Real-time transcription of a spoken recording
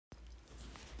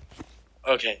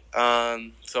Okay.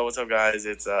 So what's up, guys?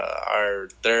 It's our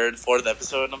fourth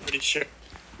episode. I'm pretty sure.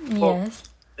 Well, Yes.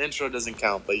 the intro doesn't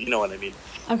count, but you know what I mean.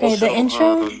 Okay. Also, The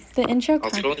intro. The intro. I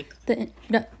was scrolling.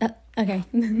 Okay.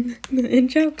 The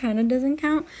intro kind of doesn't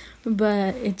count,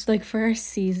 but it's like for our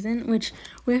season, which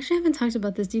we actually haven't talked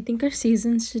about this. Do you think our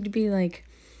season should be like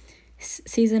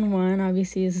season 1?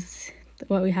 Obviously, is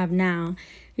what we have now.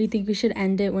 Do you think we should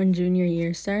end it when junior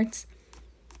year starts,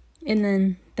 and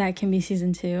then that can be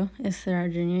season 2 is our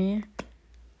junior year?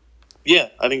 Yeah,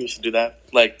 I think we should do that.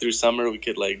 Like through summer, we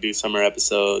could like do summer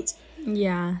episodes.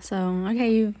 Yeah, so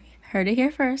okay, you heard it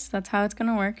here first. That's how it's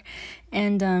gonna work.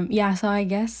 And yeah, so I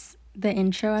guess the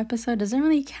intro episode doesn't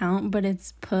really count, but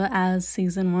it's put as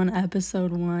season 1,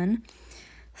 episode 1.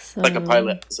 So Like a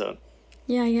pilot episode.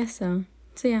 yeah, I guess so.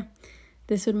 So yeah,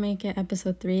 this would make it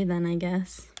episode 3 then, I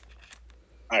guess.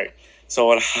 All right. So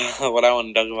what what I want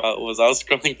to talk about was I was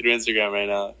scrolling through Instagram right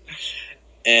now,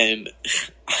 and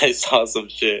I saw some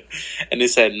shit, and it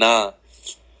said, "Nah,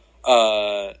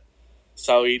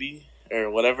 Saweetie or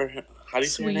whatever. How do you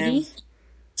say her name?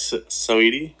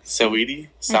 Saweetie.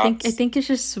 I think it's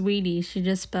just Sweetie. She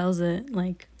just spells it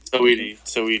like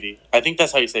Saweetie. I think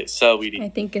that's how you say it. Saweetie. I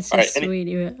think it's just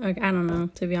Sweetie. But, I don't know,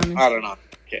 to be honest. I don't know.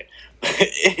 Okay,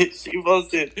 she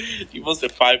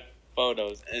posted 5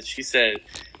 photos, and she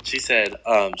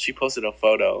posted a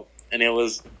photo, and it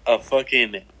was a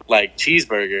fucking like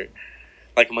cheeseburger,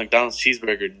 like a McDonald's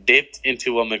cheeseburger dipped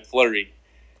into a McFlurry.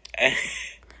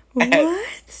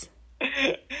 What?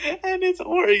 And it's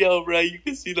Oreo, bro. You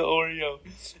can see the Oreo,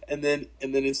 and then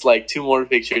it's like 2 more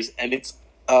pictures, and it's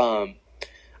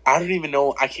I don't even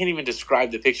know. I can't even describe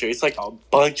the picture. It's like a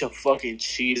bunch of fucking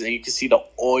cheese, and you can see the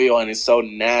oil, and it's so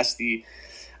nasty.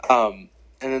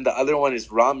 And then the other one is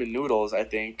ramen noodles, I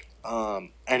think.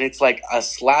 And it's like a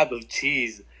slab of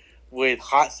cheese with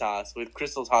hot sauce, with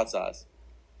Crystal's hot sauce.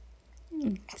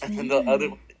 Damn. And then the other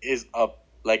one is a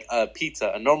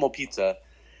pizza, a normal pizza,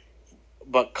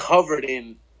 but covered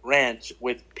in ranch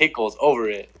with pickles over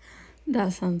it.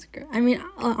 That sounds good. I mean,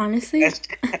 honestly, and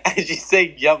she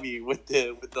said yummy with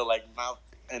the like mouth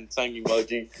and tongue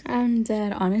emoji. I'm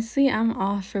dead. Honestly, I'm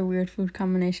off for weird food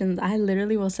combinations. I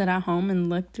literally will sit at home and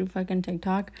look through fucking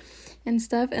TikTok and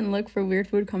stuff and look for weird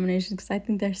food combinations because I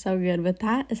think they're so good. But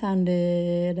that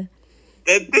sounded.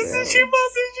 This is she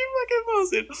fucking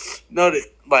posted. No,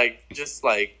 like just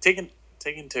like taking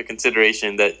into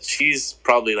consideration that she's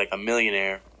probably like a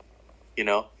millionaire, you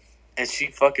know, and she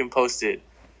fucking posted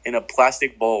in a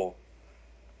plastic bowl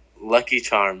Lucky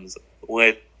Charms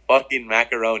with fucking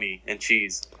macaroni and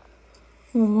cheese.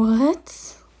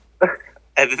 What?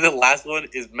 And then the last one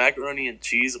is macaroni and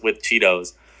cheese with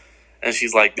Cheetos. And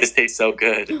she's like, this tastes so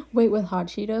good. Wait, with hot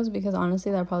Cheetos? Because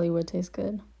honestly, that probably would taste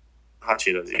good. Hot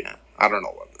Cheetos, yeah. I don't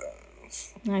know what that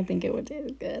is. I think it would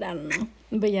taste good. I don't know.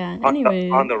 But yeah,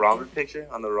 anyway. On the ramen picture,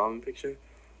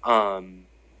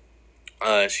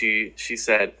 she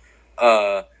said,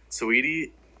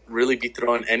 Sweetie really be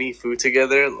throwing any food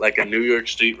together like a New York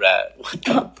street rat.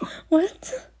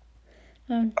 What?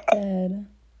 I'm dead.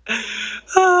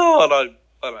 Hold on.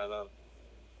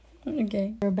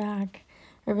 Okay, we're back.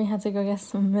 Irving had to go get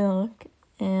some milk,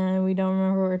 and we don't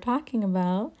remember what we're talking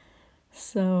about.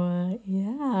 So,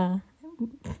 yeah.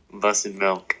 Busted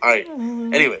milk. All right.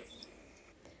 Anyway.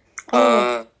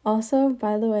 Also,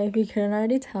 by the way, if you couldn't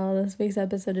already tell, this week's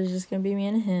episode is just going to be me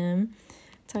and him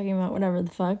talking about whatever the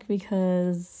fuck,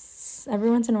 because every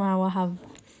once in a while we'll have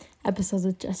episodes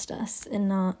with just us and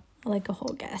not like a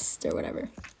whole guest or whatever.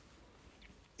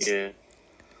 Yeah.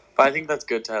 But I think that's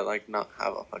good to like not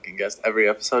have a fucking guest every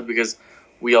episode because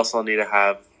we also need to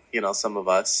have, some of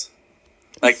us.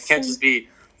 Like, it can't just be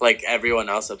like everyone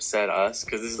else upset us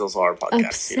because this is also our podcast.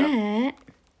 Upset?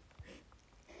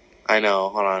 I know.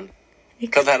 Hold on.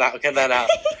 Cut that out.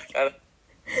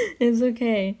 It's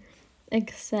okay.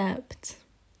 Except.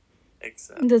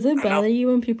 Does it bother you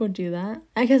when people do that?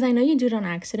 Because I know you do it on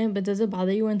accident, but does it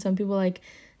bother you when some people, like,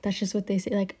 that's just what they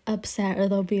say, like, upset, or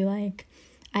they'll be like,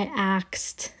 I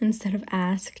axed instead of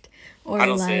asked, or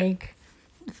like,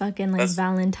 fucking, like,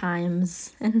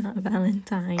 Valentine's and not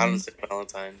Valentines. I don't say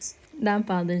Valentine's. That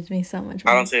bothers me so much.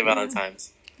 I don't say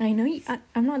Valentine's. I know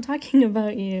I'm not talking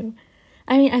about you.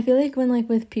 I mean, I feel like when, like,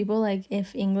 with people, like,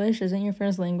 if English isn't your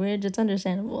first language, it's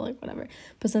understandable, like, whatever.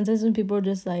 But sometimes when people are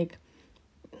just, like,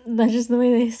 that's just the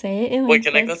way they say it. Wait,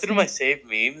 can I go through my saved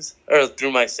memes? Or through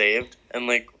my saved? And,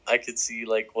 like, I could see,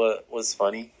 like, what was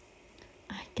funny?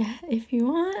 I guess, if you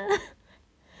want.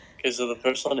 Okay, so the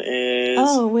first one is...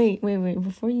 Oh, wait.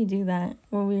 Before you do that,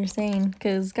 what we were saying.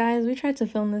 Because, guys, we tried to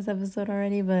film this episode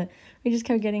already, but we just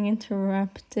kept getting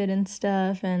interrupted and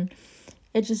stuff. And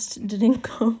it just didn't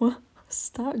go well.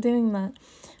 Stop doing that.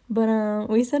 But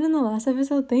we said in the last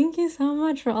episode, thank you so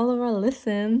much for all of our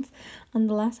listens. On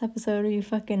the last episode, you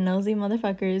fucking nosy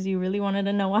motherfuckers, you really wanted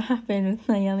to know what happened with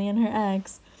Nayeli and her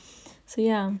ex. So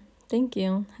yeah, thank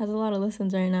you. Has a lot of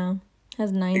listens right now.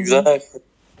 Has 90. Exactly.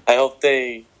 I hope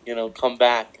they, come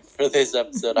back for this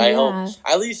episode. I hope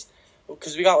at least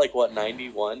because we got like what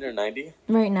 91 or 90.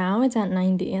 Right now it's at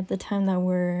 90 at the time that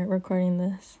we're recording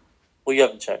this. Well, you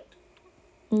haven't checked.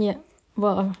 Yeah.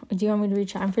 Well, do you want me to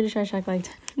recheck? I'm pretty sure I checked like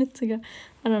 10 minutes ago.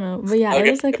 I don't know. But yeah, okay,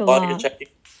 it was like a lot.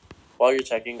 While you're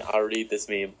checking, I'll read this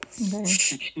meme.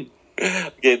 Okay.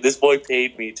 Okay, this boy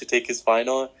paid me to take his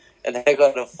final, and I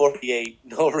got a 48,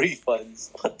 no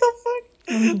refunds. What the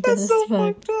fuck? That's so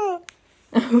fucked up.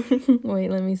 Wait,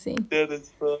 let me see. That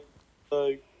is fucked.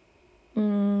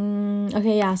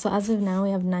 Okay, yeah, so as of now we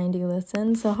have 90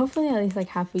 listens, so hopefully at least like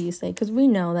half of you stay, because we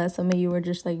know that some of you were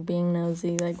just like being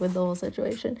nosy like with the whole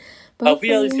situation, but hope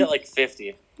we at least get like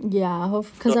 50. Yeah,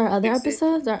 because our other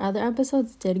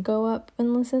episodes did go up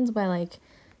in listens by like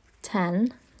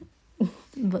 10.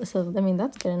 But so I mean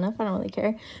that's good enough. I don't really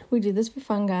care. We do this for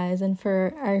fun, guys, and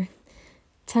for our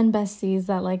 10 besties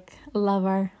that like love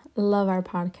our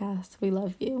podcast. We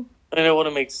love you. And it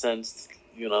wouldn't make sense,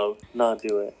 not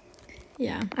do it.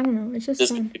 Yeah, I don't know. It's just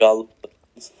fun.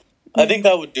 I think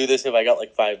I would do this if I got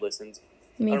like 5 listens.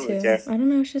 Me too. Really I don't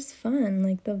know. It's just fun.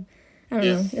 Like I don't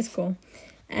know. It's cool.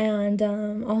 And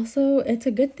also, it's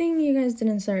a good thing you guys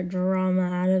didn't start drama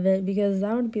out of it, because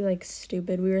that would be like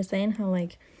stupid. We were saying how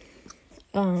like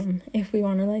if we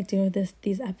want to like do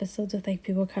these episodes with like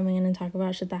people coming in and talk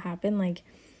about shit that happened, like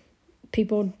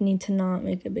people need to not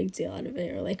make a big deal out of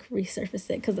it or like resurface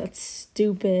it, because that's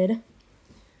stupid.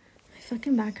 My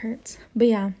fucking back hurts. But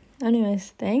yeah,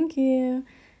 anyways, thank you.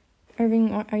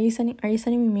 Irving, are you sending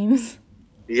me memes?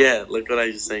 Yeah, look what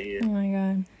I just sent you. Oh my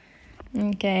god.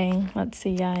 Okay, let's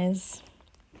see, guys.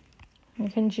 Why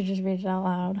couldn't you just read it out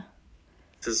loud?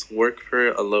 It says, work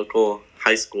for a local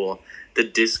high school. The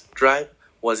disk drive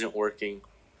wasn't working.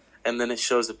 And then it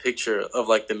shows a picture of,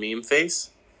 like, the meme face.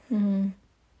 Mm-hmm.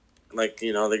 Like,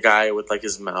 the guy with, like,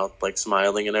 his mouth, like,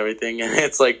 smiling and everything. And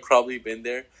it's, like, probably been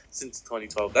there since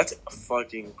 2012. That's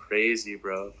fucking crazy,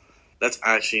 bro. That's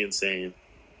actually insane.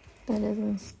 That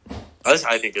is.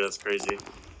 I think that's crazy.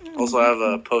 Also, I have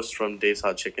a post from Dave's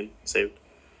Hot Chicken saved.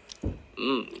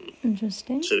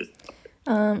 Interesting.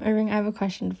 Irving, I have a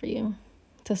question for you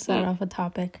to start off a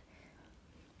topic.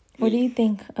 What do you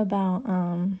think about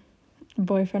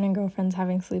boyfriend and girlfriends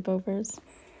having sleepovers?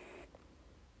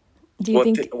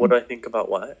 What do I think about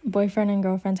what? Boyfriend and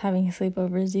girlfriends having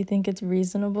sleepovers. Do you think it's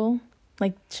reasonable?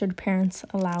 Like, should parents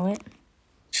allow it?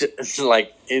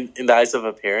 Like, in the eyes of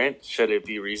a parent, should it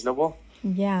be reasonable?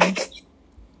 Yeah.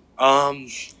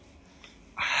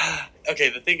 Okay,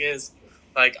 the thing is,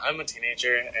 like, I'm a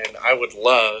teenager, and I would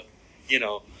love,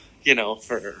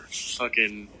 for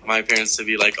fucking my parents to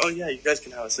be like, oh yeah, you guys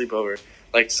can have a sleepover.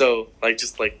 Like, so, like,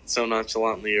 just, like, so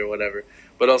nonchalantly or whatever.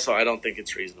 But also, I don't think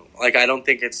it's reasonable. Like, I don't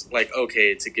think it's, like,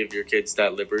 okay to give your kids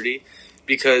that liberty.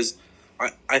 Because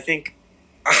I think...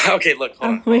 Okay, look,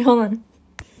 hold on.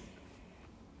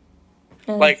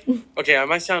 Like, okay, I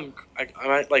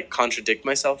might, like, contradict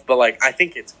myself. But, like, I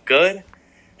think it's good.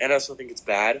 And I also think it's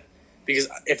bad. Because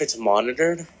if it's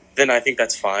monitored, then I think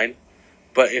that's fine.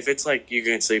 But if it's, like, you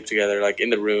can sleep together, like, in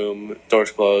the room,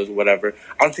 doors closed, whatever,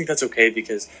 I don't think that's okay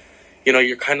because,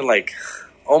 you're kind of, like,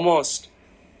 almost,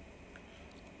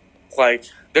 like,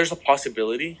 there's a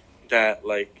possibility that,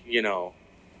 like,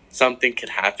 something could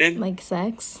happen. Like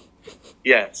sex?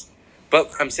 Yes.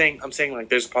 But I'm saying, like,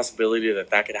 there's a possibility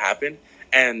that could happen.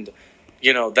 And,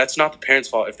 that's not the parents'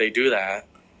 fault if they do that.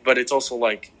 But it's also,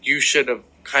 like, you should have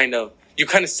kind of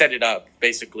set it up,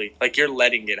 basically. Like, you're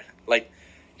letting it, like,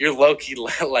 you're low-key,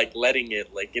 like, letting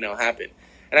it, like, happen.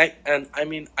 And I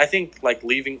mean, I think, like,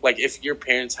 leaving, like, if your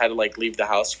parents had to, like, leave the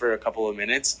house for a couple of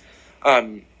minutes,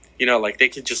 like, they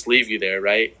could just leave you there,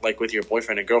 right? Like, with your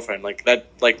boyfriend and girlfriend. Like, that,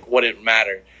 like, wouldn't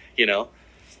matter,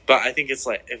 But I think it's,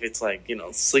 like, if it's, like,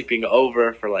 sleeping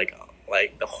over for, like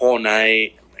the whole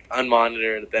night, like,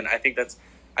 unmonitored, then I think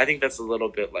that's a little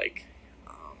bit, like,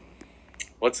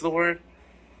 what's the word?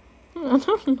 I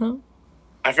don't know.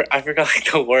 I forgot,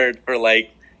 like, the word for,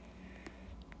 like,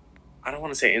 I don't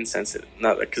want to say insensitive,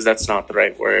 not because that's not the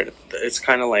right word. It's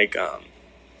kind of like,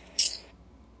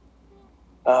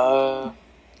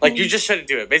 like, you just shouldn't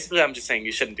do it. Basically, I'm just saying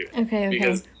you shouldn't do it. Okay.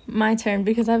 Because my turn,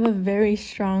 because I have a very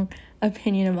strong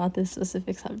opinion about this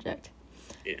specific subject.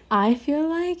 Yeah. I feel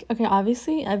like, okay,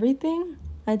 obviously, everything.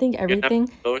 I think everything.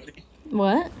 What? You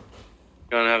want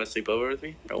to have a sleepover with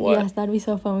me? Or what? Yes, that'd be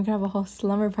so fun. We could have a whole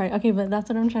slumber party. Okay, but that's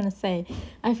what I'm trying to say.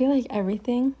 I feel like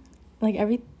everything, like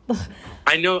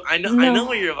I know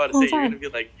what you're about to say. You're gonna be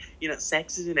like,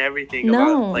 sex isn't everything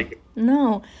about like.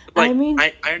 No, like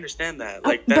I understand that.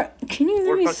 Like that. Can you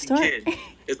let me start? Kids,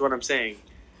 is what I'm saying.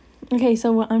 Okay,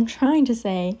 so what I'm trying to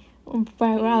say,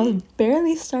 where I was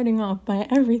barely starting off by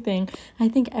everything, I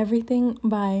think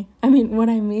what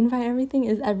I mean by everything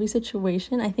is every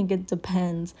situation. I think it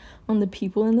depends on the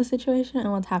people in the situation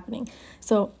and what's happening.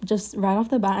 So just right off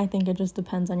the bat, I think it just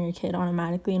depends on your kid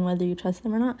automatically and whether you trust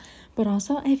them or not. But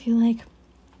also, I feel like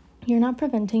you're not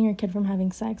preventing your kid from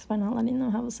having sex by not letting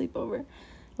them have a sleepover.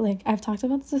 Like, I've talked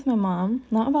about this with my mom,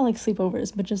 not about like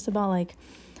sleepovers, but just about like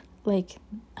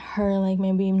her like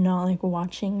maybe not like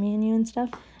watching me and you and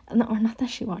stuff, or not that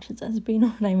she watches us, but you know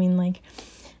what I mean, like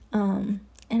and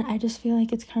I just feel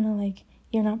like it's kind of like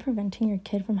you're not preventing your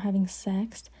kid from having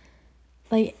sex,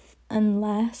 like,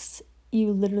 unless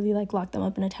you literally like lock them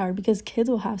up in a tower, because kids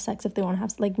will have sex if they want to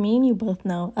have, like, me and you both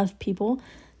know of people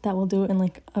that will do it in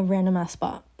like a random ass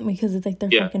spot because it's like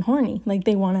they're fucking horny, like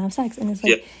they want to have sex, and it's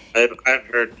like I've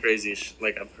heard crazy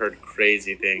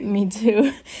things. Me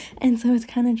too. And so it's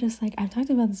kind of just like, I've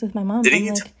talked about this with my mom. Didn't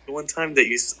you tell me one time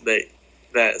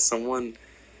that someone?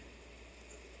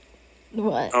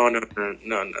 What? Oh no, nothing.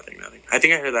 I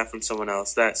think I heard that from someone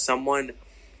else, that someone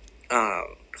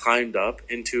climbed up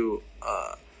into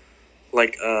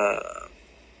the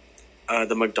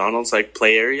McDonald's like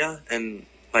play area, and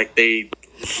like they.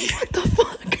 What the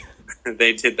fuck?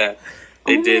 They did that.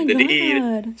 They did the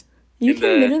deed. You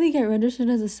can literally get registered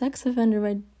as a sex offender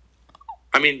by.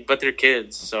 I mean, but they're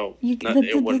kids, so it does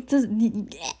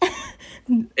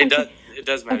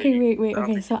matter. Okay, wait.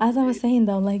 Okay, so as I was saying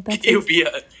though, like that's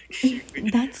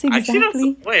that's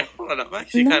exactly. Wait, hold on. I'm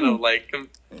actually kind of like I'm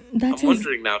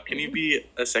wondering now. Can you be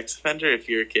a sex offender if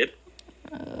you're a kid?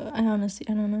 I honestly,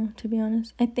 I don't know. To be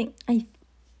honest,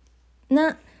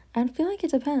 I feel like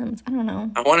it depends. I don't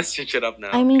know. I want to switch it up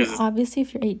now. I mean, obviously,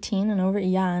 if you're 18 and over,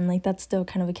 yeah, and like that's still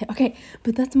kind of a kid. Okay,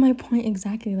 but that's my point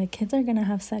exactly. Like, kids are gonna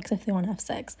have sex if they want to have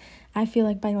sex. I feel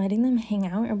like by letting them hang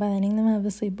out or by letting them have a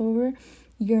sleepover,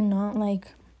 you're not like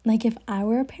if I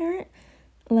were a parent,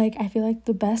 like I feel like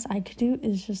the best I could do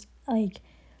is just like.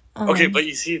 Okay, but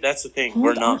you see, that's the thing.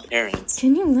 We're not parents.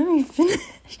 Can you let me finish?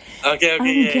 Okay.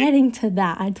 I'm getting to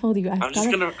that. I told you.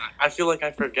 I feel like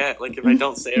I forget. Like if I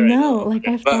don't say it right now. No, like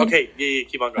I've. But okay, yeah,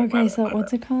 keep on going. Okay, so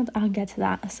what's it called? I'll get to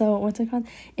that. So what's it called?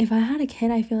 If I had a kid,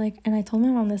 I feel like, and I told my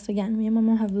mom this again. Me and my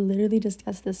mom have literally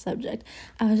discussed this subject.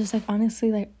 I was just like,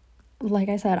 honestly, like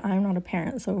I said, I'm not a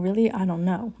parent, so really I don't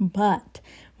know. But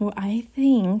what I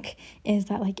think is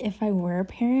that, like, if I were a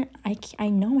parent, I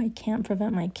know I can't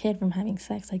prevent my kid from having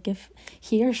sex. Like, if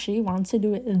he or she wants to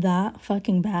do it that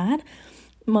fucking bad,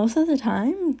 most of the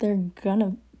time they're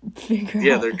gonna figure out.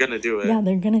 Yeah, they're gonna do it. Yeah,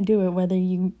 they're gonna do it whether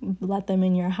you let them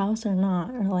in your house or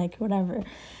not, or like whatever.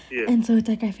 Yeah. And so it's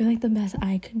like, I feel like the best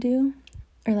I could do,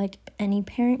 or like any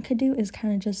parent could do, is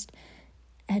kind of just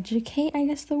educate, I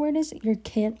guess the word is, your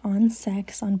kid on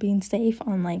sex, on being safe,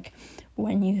 on like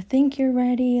when you think you're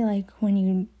ready, like when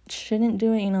you shouldn't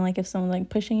do it, like if someone's like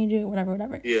pushing you to do it,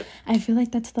 whatever. Yeah. I feel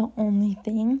like that's the only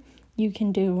thing you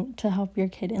can do to help your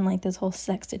kid in like this whole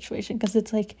sex situation, because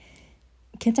it's like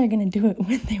kids are gonna do it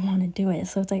when they want to do it.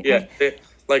 So it's like, yeah,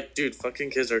 dude, fucking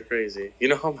kids are crazy. You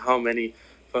know how many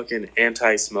fucking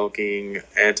anti-smoking,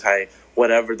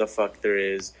 anti-whatever the fuck there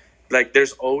is. Like,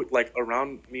 there's always, like,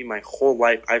 around me my whole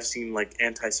life, I've seen, like,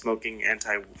 anti-smoking,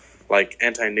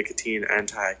 anti-nicotine,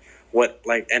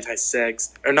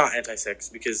 anti-sex, or not anti-sex,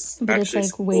 because but actually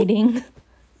it's like waiting.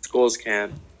 Schools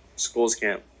can't,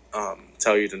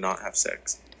 tell you to not have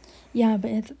sex. Yeah,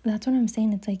 but that's what I'm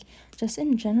saying. It's like, just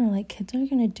in general, like, kids are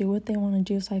gonna do what they want to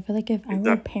do. So I feel like if I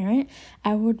were a parent,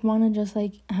 I would want to just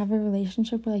like have a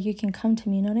relationship where like you can come to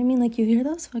me, you know what I mean? Like, you hear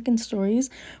those fucking stories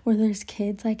where there's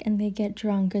kids like, and they get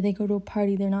drunk, or they go to a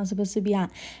party they're not supposed to be at,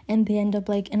 and they end up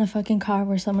like in a fucking car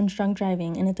where someone's drunk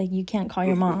driving, and it's like, you can't call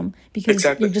your mom because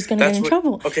you're just gonna get in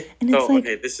trouble. Okay, and it's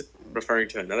okay, this is referring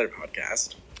to another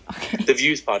podcast. Okay. The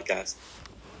Views podcast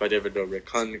by David Dobrik.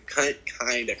 Kind of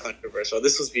controversial.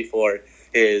 This was before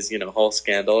his, whole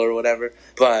scandal or whatever.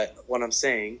 But what I'm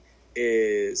saying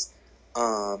is,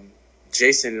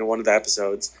 Jason, in one of the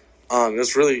episodes, it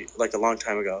was really like a long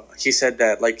time ago, he said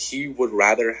that like he would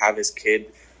rather have his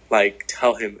kid like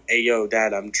tell him, "Hey, yo,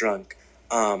 Dad, I'm drunk.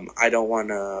 I don't want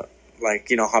to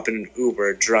hop in an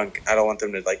Uber drunk. I don't want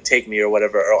them to like take me or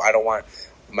whatever. Or I don't want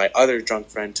my other drunk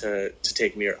friend to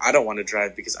take me, or I don't want to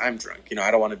drive because I'm drunk.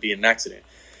 I don't want to be in an accident."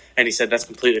 And he said that's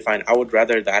completely fine. I would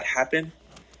rather that happen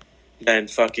than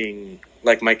fucking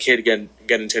like my kid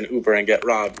get into an Uber and get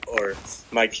robbed, or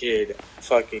my kid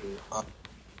fucking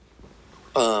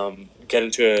get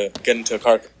into a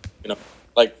car.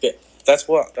 Like That's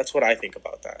what I think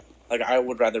about that. Like, I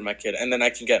would rather my kid, and then I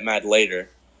can get mad later,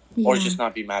 or just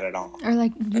not be mad at all, or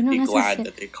like you don't be glad necessarily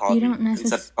that they called me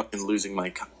instead of fucking losing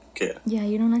my kid. Yeah,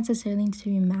 you don't necessarily need to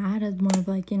be mad. It's more of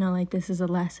like, like this is a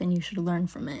lesson, you should learn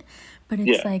from it. But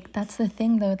it's like that's the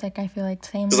thing though. It's like I feel like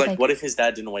same with like, what if his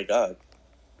dad didn't wake up?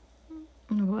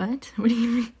 What? What do you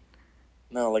mean?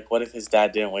 No, like, what if his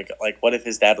dad didn't wake up? Like, what if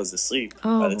his dad was asleep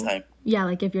by the time? Yeah,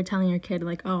 like if you're telling your kid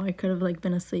like, oh, I could have like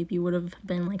been asleep, you would have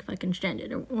been like fucking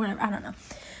stranded or whatever. I don't know.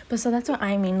 But so that's what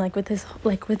I mean. Like with this,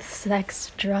 like with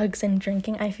sex, drugs, and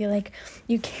drinking, I feel like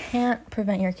you can't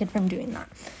prevent your kid from doing that.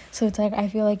 So it's like I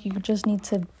feel like you just need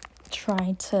to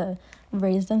try to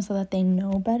raise them so that they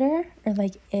know better, or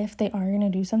like if they are gonna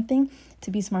do something, to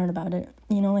be smart about it,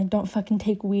 like don't fucking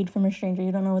take weed from a stranger,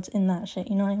 you don't know what's in that shit,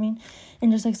 you know what I mean?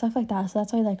 And just like stuff like that. So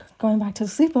that's why, like, going back to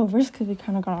sleepovers, because we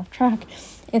kind of got off track,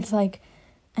 it's like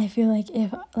I feel like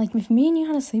if me and you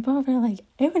had a sleepover, like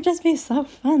it would just be so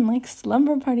fun, like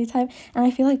slumber party type. And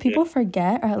I feel like people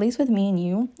forget, or at least with me and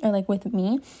you, or like with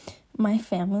me, my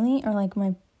family, or like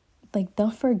my, like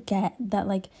they'll forget that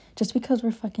like just because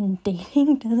we're fucking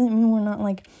dating doesn't mean we're not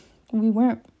like, we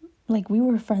weren't, like we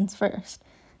were friends first,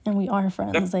 and we are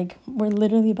friends. Like we're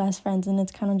literally best friends, and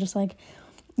it's kind of just like,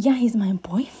 yeah, he's my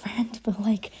boyfriend, but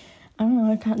like I don't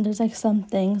know, there's like some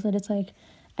things that it's like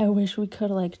I wish we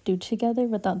could like do together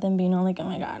without them being all like, oh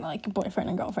my god, like boyfriend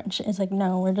and girlfriend shit. It's like,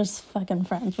 no, we're just fucking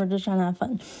friends, we're just trying to have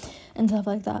fun and stuff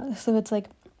like that. So it's like,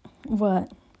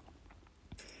 what?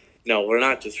 No, we're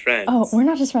not just friends. Oh, we're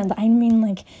not just friends. I mean,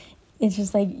 like, it's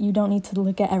just like you don't need to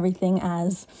look at everything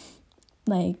as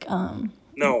like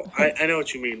No, I know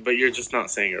what you mean, but you're just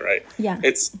not saying it right. Yeah.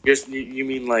 It's you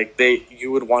mean like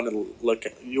you would want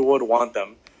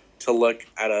them to look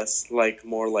at us like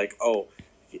more like, oh,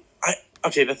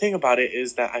 okay, the thing about it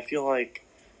is that I feel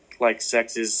like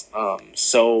sex is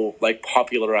so like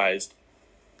popularized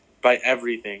by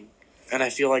everything, and I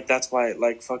feel like that's why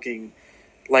like fucking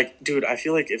like, dude, I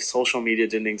feel like if social media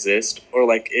didn't exist, or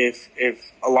like if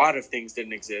a lot of things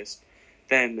didn't exist,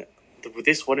 then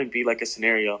this wouldn't be like a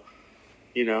scenario,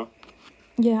 you know?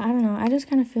 Yeah, I don't know. I just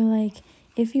kind of feel like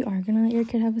if you are gonna let your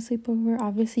kid have a sleepover,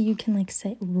 obviously you can like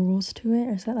set rules to it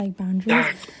or set like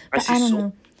boundaries. But I don't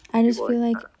know. I just feel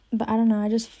like, but I don't know. I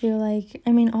just feel like,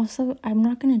 I mean, also, I'm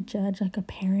not gonna judge like a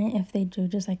parent if they do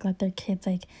just like let their kids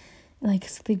like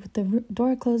sleep with the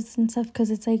door closed and stuff,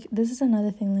 because it's like this is another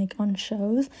thing, like on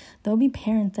shows there'll be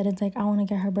parents that it's like, I want to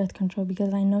get her birth control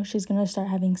because I know she's gonna start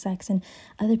having sex, and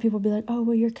other people be like, oh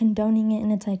well, you're condoning it,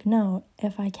 and it's like, no,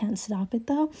 if I can't stop it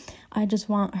though, I just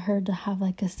want her to have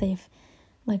like a safe,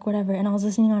 like whatever. And I was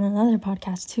listening on another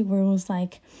podcast too where it was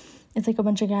like, it's like a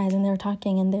bunch of guys and they were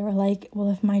talking and they were like,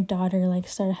 well, if my daughter like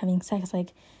started having sex,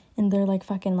 like, and they're like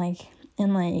fucking like,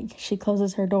 and like she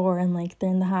closes her door and like they're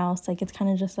in the house, like it's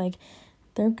kind of just like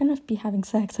they're gonna be having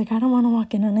sex, like I don't want to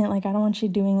walk in on it, like I don't want you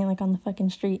doing it like on the fucking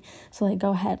street, so like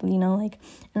go ahead, like.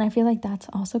 And I feel like that's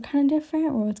also kind of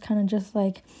different, where it's kind of just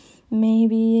like,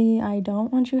 maybe I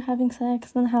don't want you having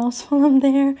sex in the house while I'm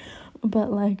there,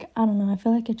 but like I don't know, I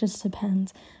feel like it just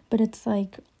depends. But it's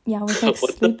like, yeah, with like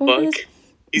what sleepovers, the fuck?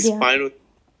 He's fine with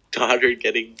daughter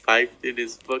getting piped in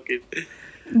his fucking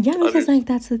yeah, because like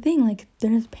that's the thing, like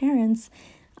there's parents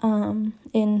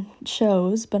in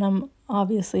shows, but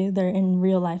obviously they're in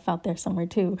real life out there somewhere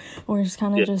too, or it's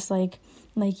kind of just like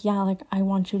yeah, like I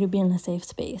want you to be in a safe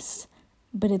space,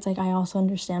 but it's like I also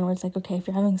understand where it's like, okay, if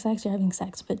you're having sex, you're having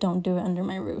sex, but don't do it under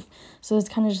my roof. So it's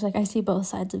kind of just like I see both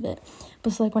sides of it.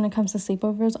 But so like when it comes to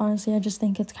sleepovers, honestly, I just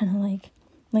think it's kind of like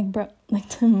bro, like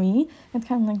to me it's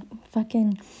kind of like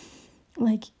fucking,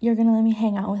 like you're gonna let me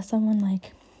hang out with someone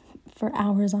like for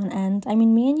hours on end. I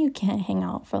mean, me and you can't hang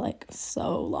out for like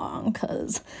so long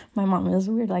because my mom is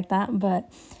weird like that,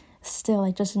 but still,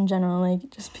 like just in general,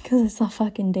 like just because it's the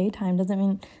fucking daytime doesn't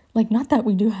mean, like, not that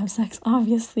we do have sex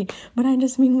obviously, but I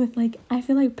just mean with like, I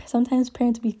feel like sometimes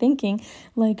parents be thinking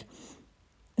like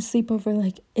sleepover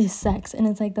like is sex, and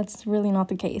it's like that's really not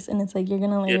the case. And it's like you're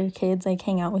gonna let your kids like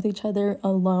hang out with each other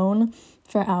alone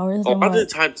for hours. A lot of the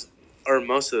times, or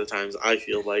most of the times, I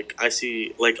feel like I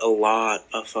see like a lot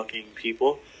of fucking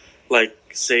people like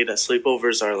say that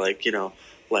sleepovers are like,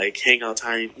 like hangout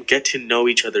time, get to know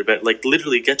each other better, like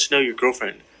literally get to know your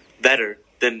girlfriend better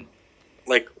than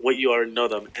like what you already know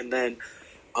them, and then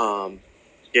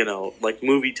like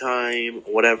movie time,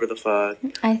 whatever the fuck.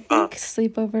 I think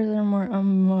sleepovers are more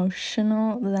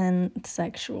emotional than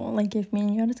sexual. Like if me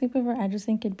and you had a sleepover, I just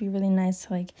think it'd be really nice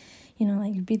to like,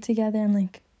 like be together and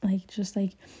like just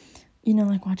like,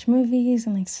 like watch movies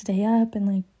and like stay up and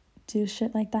like do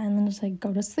shit like that, and then just like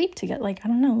go to sleep together. Like I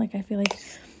don't know, like I feel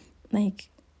like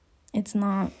it's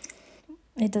not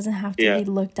It doesn't have to be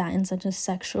looked at in such a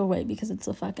sexual way because it's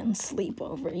a fucking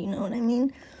sleepover, you know what I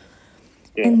mean?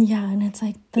 Yeah. And it's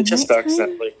like the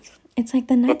nighttime. It's like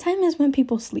the nighttime is when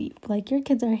people sleep. Like, your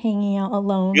kids are hanging out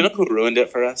alone. You know who ruined it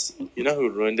for us? You know who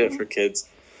ruined it for kids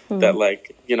that,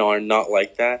 like, you know, are not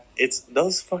like that? It's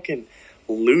those fucking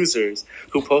losers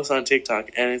who post on TikTok,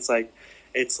 and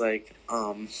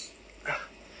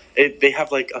they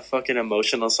have, like, a fucking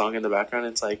emotional song in the background.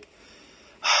 It's like,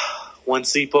 one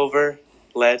sleepover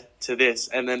led to this,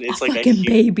 and then it's like a huge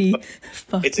baby.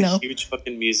 It's a huge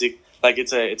fucking music, like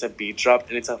it's a beat drop,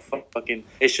 and it's a fucking.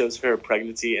 It shows her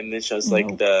pregnancy, and it shows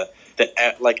like the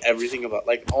like everything about,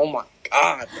 like, oh my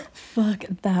god, bro. Fuck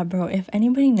that, bro. If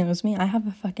anybody knows me, I have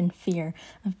a fucking fear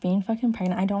of being fucking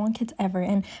pregnant. I don't want kids ever,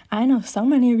 and I know so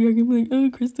many of you are gonna be like, oh,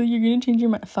 Crystal, you're gonna change your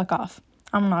mind. Fuck off.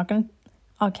 I'm not gonna.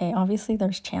 Okay, obviously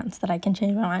there's chance that I can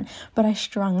change my mind, but I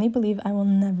strongly believe I will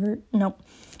never. Nope.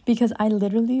 Because I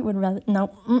literally would rather. No.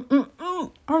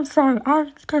 I'm sorry.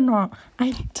 I cannot.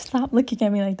 Stop looking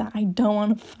at me like that. I don't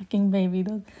want a fucking baby.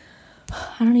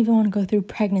 I don't even want to go through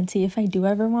pregnancy. If I do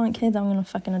ever want kids, I'm gonna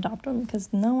fucking adopt them,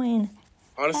 because no way in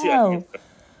honestly hell.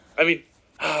 I mean,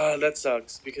 that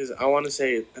sucks, because I want to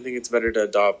say I think it's better to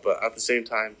adopt, but at the same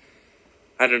time,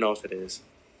 I don't know if it is.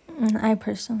 I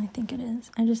personally think it is.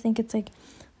 I just think it's like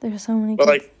there's so many. But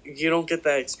kids. Like, you don't get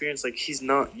that experience. Like, he's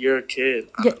not your kid.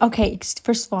 Yeah, okay,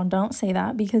 first of all, don't say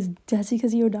that, because just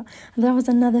because you adopt. That was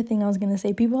another thing I was gonna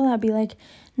say. People that be like,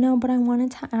 no, but I want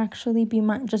it to actually be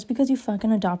mine. Just because you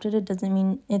fucking adopted it doesn't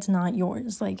mean it's not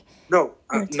yours. Like, no,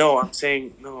 I'm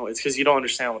saying no. It's because you don't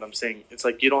understand what I'm saying. It's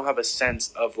like you don't have a sense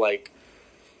of like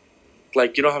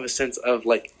you don't have a sense of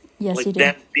like. Yes, like you do.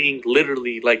 Them being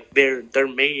literally like they're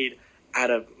made out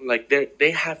of like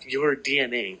they have your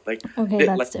DNA. Like, okay,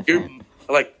 that's like, different.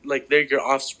 Like they're your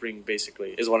offspring,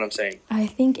 basically, is what I'm saying. I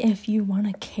think if you want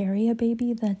to carry a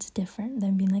baby, that's different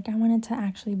than being like, I want it to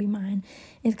actually be mine.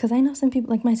 It's because I know some people,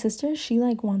 like my sister, she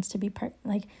like wants to be pregnant.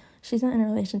 Like, she's not in a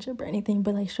relationship or anything,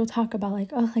 but like she'll talk about like,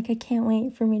 oh, like I can't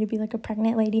wait for me to be like a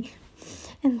pregnant lady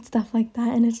and stuff like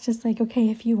that. And it's just like, okay,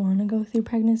 if you want to go through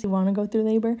pregnancy, want to go through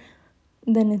labor,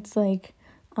 then it's like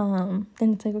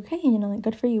okay, you know, like,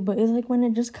 good for you. But it's like when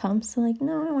it just comes to like,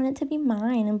 no, I want it to be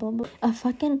mine and blah blah. A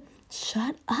fucking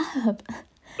shut up.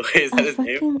 Okay, is that his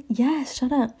name? Yes,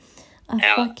 shut up.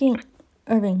 Fucking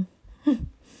Irving.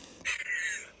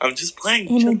 I'm just playing.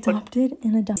 An adopted.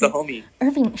 The homie.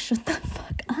 Irving, shut the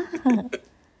fuck up.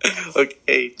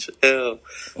 Okay, chill.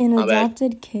 An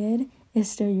adopted kid is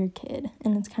still your kid,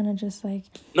 and it's kind of just like.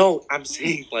 No, I'm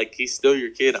saying like he's still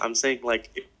your kid. I'm saying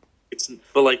like it's,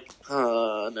 but like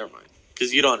never mind,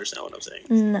 because you don't understand what I'm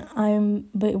saying. No,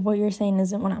 but what you're saying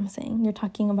isn't what I'm saying. You're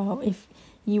talking about if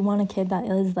you want a kid that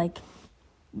is like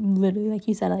literally, like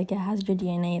you said, like it has your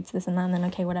DNA, it's this and that, and then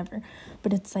okay, whatever.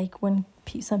 But it's like when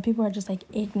some people are just like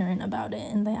ignorant about it,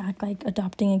 and they act like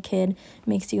adopting a kid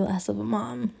makes you less of a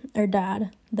mom or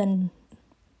dad than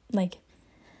like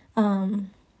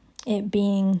it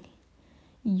being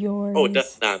yours. Oh, it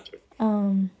does not.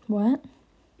 What?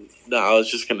 No, I was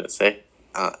just gonna say,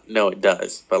 no, it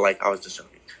does, but like I was just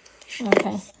joking.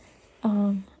 Okay.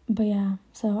 But yeah,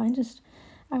 so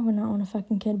I would not want a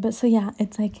fucking kid. But so yeah,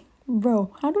 it's like,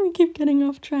 bro, how do we keep getting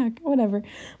off track? Whatever.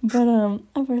 But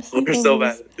we're so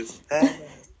bad.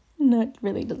 No, it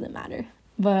really doesn't matter.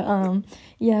 But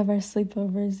yeah, of our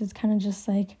sleepovers, it's kind of just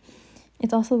like,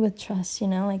 it's also with trust, you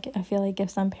know? Like, I feel like if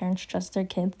some parents trust their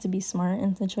kids to be smart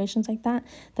in situations like that,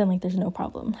 then like there's no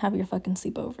problem. Have your fucking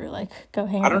sleepover. Like, go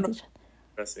hang out with each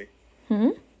other.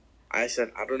 I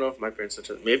said I don't know if my parents would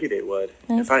trust. Maybe they would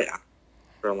if I asked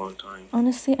for a long time.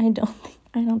 Honestly, I don't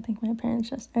think my parents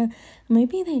trust.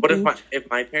 Maybe they. What do. If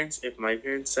my parents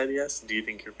said yes? Do you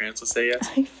think your parents would say yes?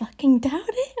 I fucking doubt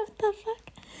it. What the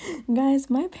fuck,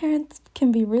 guys? My parents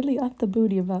can be really up the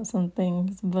booty about some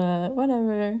things, but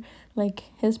whatever. Like,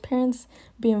 his parents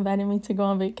be inviting me to go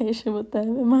on vacation with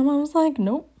them, and my mom's like,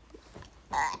 nope.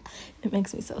 It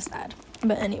makes me so sad.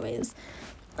 But anyways,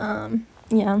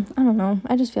 yeah, I don't know.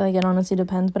 I just feel like it honestly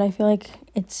depends, but I feel like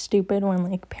it's stupid when,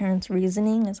 like, parents'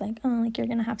 reasoning is like, oh, like, you're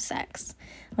gonna have sex.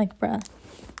 Like, bruh.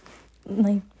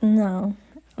 Like, no.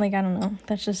 Like, I don't know.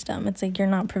 That's just dumb. It's like you're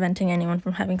not preventing anyone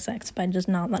from having sex by just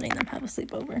not letting them have a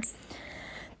sleepover.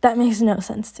 That makes no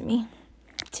sense to me.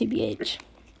 TBH.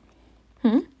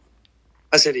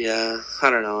 I said, yeah. I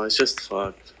don't know. It's just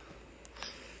fucked.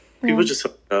 People just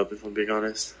fucked up, if I'm being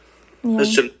honest. Yeah. It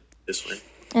shouldn't be this way.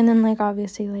 And then, like,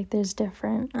 obviously, like, there's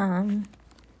different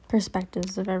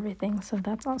perspectives of everything, so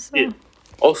that's also... Yeah.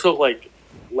 Also, like,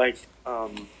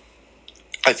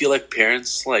 I feel like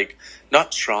parents, like,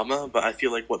 not trauma, but I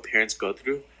feel like what parents go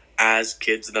through as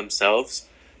kids themselves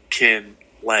can,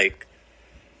 like,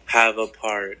 have a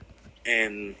part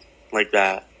in like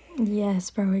that. Yes,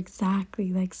 bro,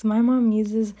 exactly. Like, so my mom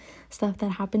uses stuff that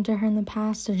happened to her in the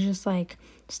past or just like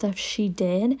stuff she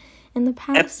did in the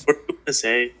past. And we're gonna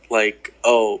say like,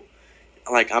 oh,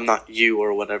 like I'm not you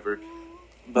or whatever,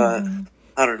 but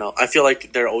I don't know. I feel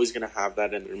like they're always gonna have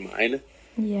that in their mind.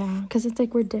 Yeah, because it's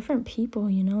like we're different people,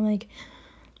 you know, like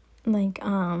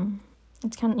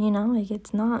it's kind of, you know, like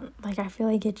it's not like I feel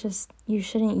like it just you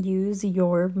shouldn't use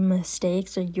your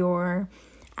mistakes or your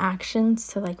actions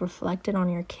to like reflect it on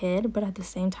your kid, but at the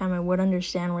same time I would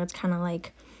understand where it's kind of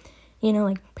like, you know,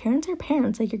 like parents are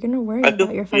parents, like you're gonna worry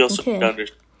about your fucking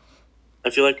kid. I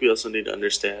feel like we also need to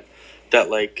understand that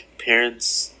like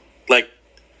parents like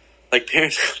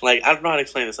parents like I don't know how to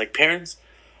explain this. Like parents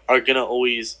are gonna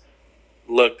always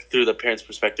look through the parents'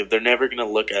 perspective. They're never gonna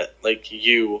look at like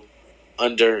you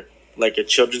under like a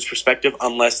children's perspective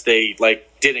unless they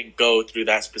like didn't go through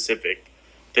that specific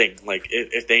thing. Like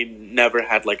if they never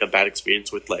had like a bad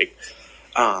experience with like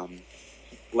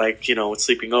you know with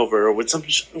sleeping over or with some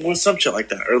shit like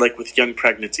that or like with young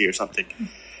pregnancy or something,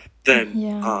 then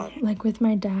yeah, like with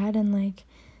my dad and like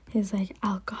his like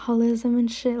alcoholism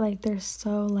and shit, like they're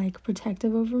so like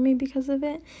protective over me because of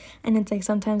it. And it's like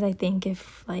sometimes I think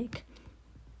if like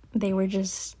they were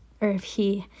just, or if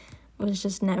he was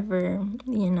just never,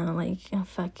 you know, like a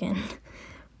fucking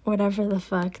whatever the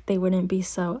fuck, they wouldn't be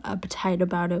so uptight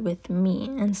about it with me.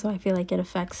 And so I feel like it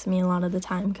affects me a lot of the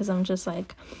time because I'm just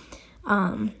like,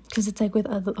 because it's like with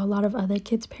a lot of other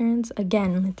kids' parents,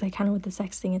 again, it's like kind of with the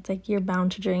sex thing, it's like you're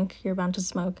bound to drink, you're bound to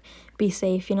smoke, be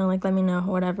safe, you know, like let me know,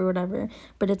 whatever.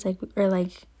 But it's like, or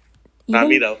like, not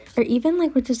me though. Or even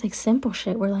like with just like simple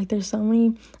shit where like there's so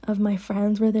many of my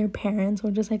friends where their parents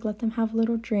will just like let them have a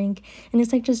little drink and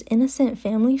it's like just innocent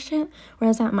family shit.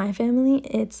 Whereas at my family,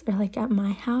 it's, or like at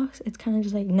my house, it's kind of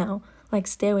just like, no, like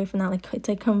stay away from that. Like it's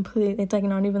like completely, it's like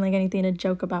not even like anything to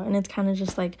joke about. And it's kind of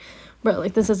just like, bro,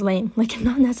 like this is lame. Like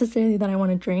not necessarily that I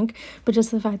want to drink, but just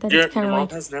the fact that it's kind of like. Your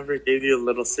mom has never gave you a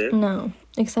little sip? No,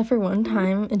 except for one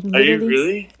time. It Are you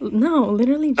really? No,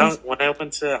 literally just. When I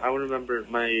went to, I remember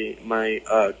my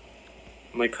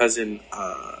cousin,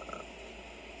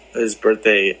 his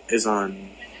birthday is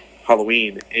on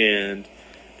Halloween, and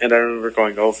I remember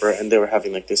going over and they were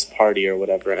having like this party or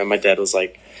whatever, and my dad was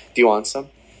like, "Do you want some?"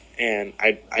 And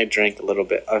I drank a little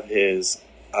bit of his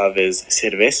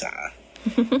cerveza.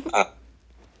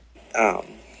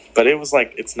 But it was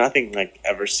like it's nothing like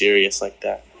ever serious like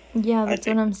that. Yeah, that's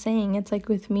what I'm saying. It's like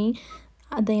with me,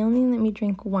 they only let me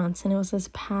drink once, and it was this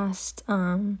past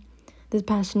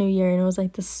New Year, and it was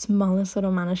like the smallest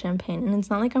little amount of champagne. And it's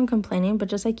not like I'm complaining, but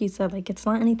just like you said, like it's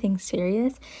not anything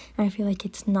serious. And I feel like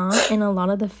it's not in a lot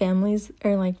of the families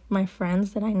or like my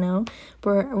friends that I know.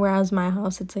 Whereas my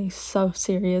house, it's like so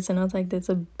serious, and I was like, it's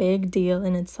a big deal,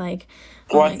 and it's like,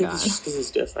 oh well, my I think God. it's just because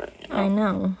it's different. You know? I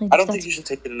know. I don't think you should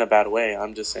take it in a bad way.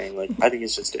 I'm just saying, like, I think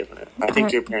it's just different. I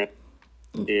think your parents.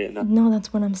 Yeah, no,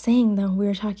 that's what I'm saying though. We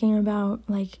were talking about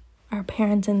like our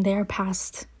parents and their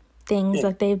past things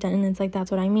that they've done, and it's like that's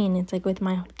what I mean. It's like with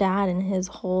my dad and his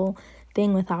whole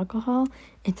thing with alcohol,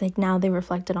 it's like now they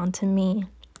reflected onto me,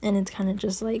 and it's kind of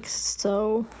just like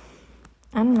so,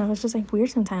 I don't know, it's just like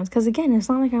weird sometimes because again, it's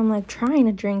not like I'm like trying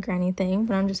to drink or anything,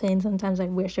 but I'm just saying sometimes I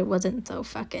wish it wasn't so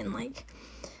fucking like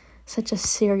such a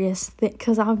serious thing,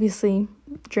 because obviously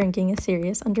drinking is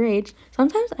serious underage.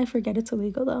 Sometimes I forget it's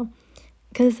illegal though,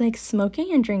 because like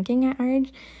smoking and drinking at our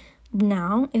age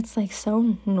now, it's like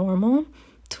so normal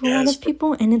to a lot of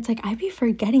people, and it's like I be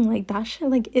forgetting like that shit,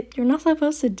 like you're not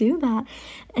supposed to do that,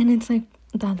 and it's like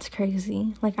that's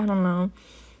crazy, like I don't know.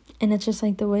 And it's just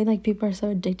like the way like people are so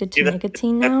addicted to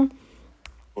nicotine now.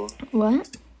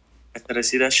 What? I said I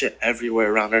see that shit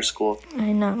everywhere around our school.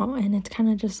 I know, and it's kind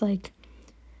of just like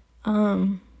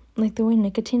like the way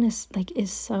nicotine is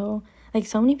so like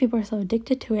so many people are so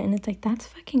addicted to it, and it's like that's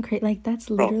fucking crazy, like that's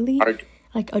literally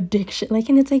like addiction, like,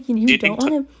 and it's like you don't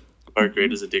want to. Our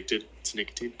grade is addicted to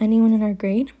nicotine. Anyone in our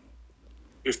grade?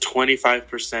 There's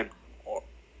 25%, or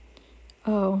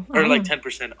like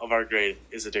 10% of our grade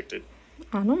is addicted.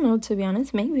 I don't know, to be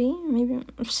honest. Maybe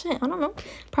shit, I don't know.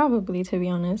 Probably, to be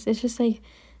honest. It's just like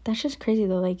that's just crazy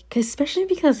though, like especially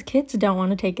because kids don't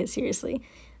want to take it seriously.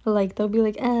 Like they'll be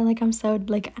like, like I'm so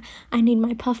like I need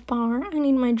my puff bar, I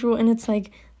need my drool, and it's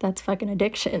like that's fucking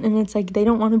addiction, and it's like they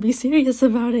don't want to be serious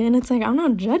about it, and it's like I'm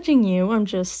not judging you, I'm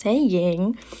just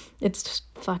saying it's just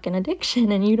fucking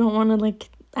addiction, and you don't want to like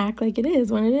act like it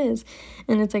is when it is.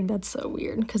 And it's like that's so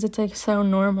weird because it's like so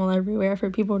normal everywhere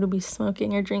for people to be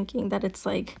smoking or drinking that it's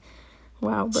like,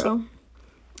 wow, bro.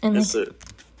 And like,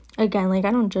 again, like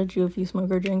I don't judge you if you smoke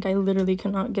or drink. I literally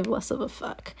cannot give less of a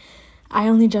fuck. I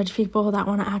only judge people that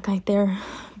want to act like they're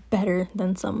better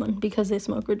than someone because they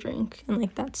smoke or drink, and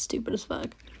like that's stupid as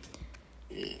fuck.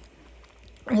 Yeah.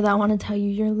 Or that want to tell you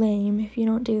you're lame if you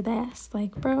don't do this.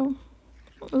 Like, bro,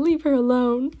 leave her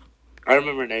alone. I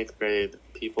remember in 8th grade,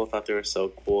 people thought they were so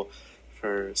cool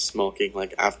for smoking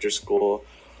like after school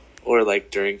or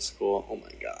like during school. Oh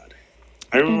my god.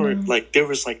 I remember like there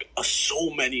was like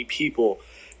so many people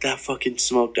that fucking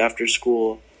smoked after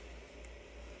school.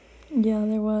 Yeah,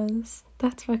 there was.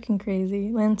 That's fucking crazy.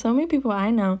 And so many people I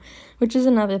know, which is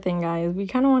another thing, guys. We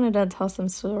kind of wanted to tell some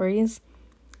stories.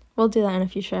 We'll do that in a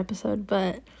future episode,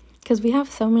 but because we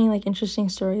have so many like interesting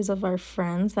stories of our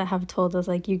friends that have told us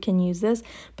like you can use this,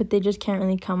 but they just can't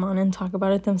really come on and talk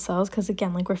about it themselves because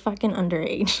again, like we're fucking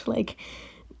underage. Like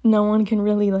no one can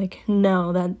really like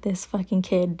know that this fucking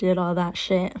kid did all that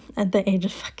shit at the age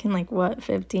of fucking like what,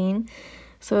 15.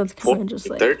 So it's kind of just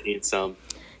like 13 some.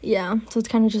 Yeah, so it's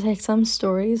kind of just like some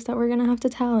stories that we're gonna have to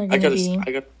tell are gonna be.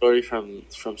 I got a story from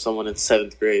someone in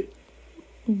 7th grade.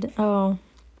 Oh,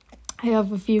 I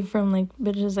have a few from like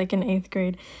bitches like in 8th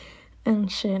grade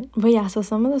and shit. But yeah, so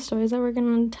some of the stories that we're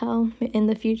gonna tell in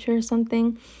the future or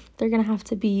something, they're gonna have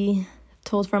to be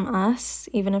told from us,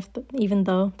 even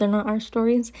though they're not our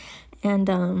stories,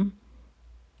 and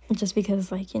just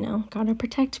because like gotta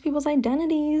protect people's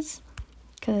identities,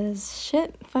 cause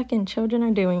shit, fucking children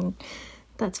are doing.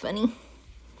 That's funny.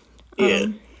 Yeah.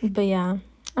 But yeah,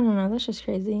 I don't know. That's just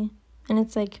crazy. And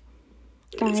it's like,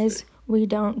 guys, we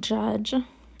don't judge.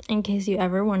 In case you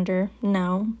ever wonder,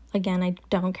 no. Again, I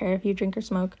don't care if you drink or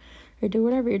smoke or do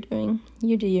whatever you're doing.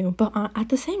 You do you. But at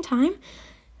the same time,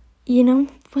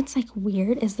 what's like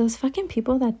weird is those fucking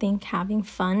people that think having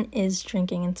fun is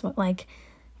drinking and smoke. Like,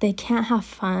 they can't have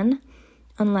fun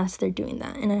unless they're doing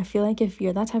that. And I feel like if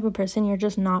you're that type of person, you're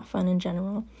just not fun in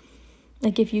general.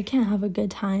 Like, if you can't have a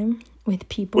good time with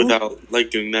people without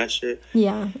like doing that shit,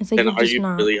 yeah, it's like, then you're are just you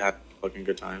not really having a fucking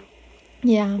good time?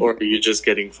 Yeah. Or are you just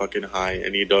getting fucking high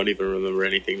and you don't even remember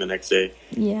anything the next day?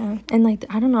 Yeah. And like,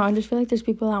 I don't know, I just feel like there's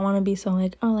people that want to be so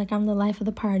like, oh, like I'm the life of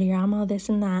the party or I'm all this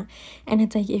and that. And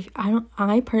it's like,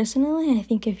 I personally, I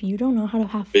think if you don't know how to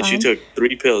have fun. But you took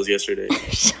 3 pills yesterday.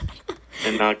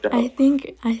 And knocked out. I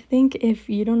think if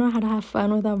you don't know how to have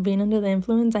fun without being under the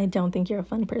influence, I don't think you're a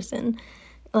fun person.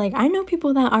 Like, I know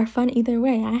people that are fun either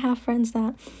way. I have friends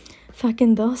that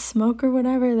fucking they'll smoke or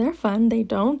whatever. They're fun. They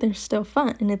don't. They're still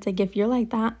fun. And it's like, if you're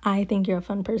like that, I think you're a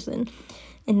fun person.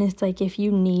 And it's like, if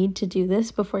you need to do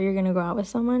this before you're gonna go out with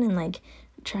someone and like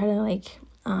try to like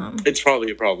it's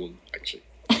probably a problem, actually.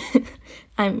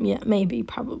 Maybe,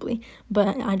 probably.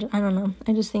 But I don't know.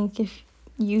 I just think if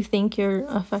you think you're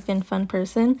a fucking fun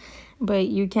person, but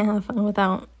you can't have fun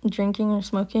without drinking or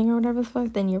smoking or whatever the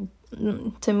fuck, then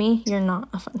to me, you're not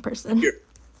a fun person.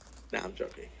 Nah, I'm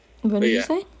joking. What did you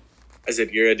say? I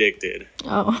said you're addicted.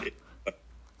 Oh.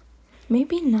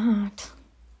 Maybe not.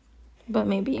 But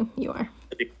maybe you are.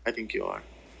 I think you are.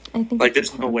 I think like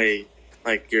there's no way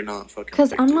like you're not fucking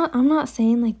because I'm not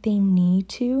saying like they need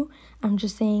to. I'm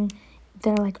just saying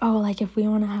they're like, oh, like if we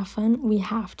want to have fun, we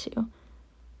have to.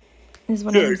 Is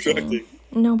what I'm saying.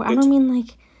 No, but I don't mean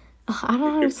like I don't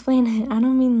know how to explain it. I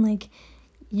don't mean like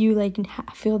you like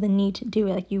feel the need to do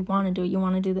it, like you want to do it, you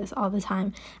want to do this all the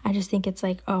time. I just think it's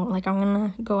like, oh, like I'm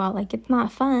gonna go out, like it's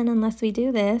not fun unless we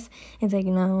do this. It's like,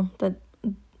 no, that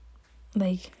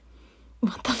like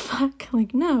what the fuck,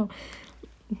 like no,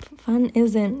 fun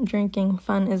isn't drinking,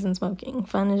 fun isn't smoking,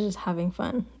 fun is just having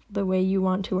fun the way you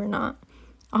want to or not.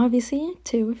 Obviously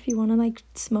too, if you want to like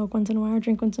smoke once in a while or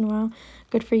drink once in a while,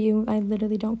 good for you. I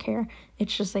literally don't care.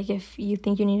 It's just like if you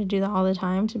think you need to do that all the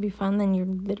time to be fun, then you're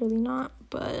literally not.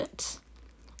 But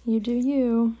you do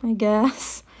you, I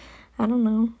guess. I don't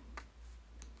know.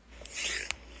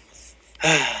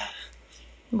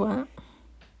 What?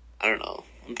 I don't know.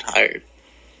 I'm tired.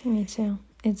 Me too.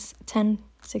 It's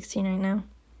 10:16 right now.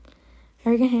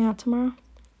 Are we gonna hang out tomorrow?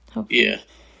 Hopefully. Yeah,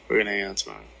 we're gonna hang out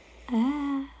tomorrow.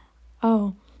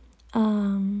 Hold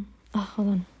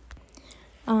on.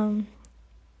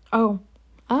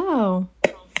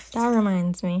 That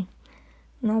reminds me.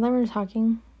 Now that we're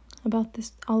talking about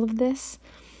this, all of this,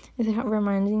 it's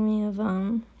reminding me of,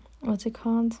 what's it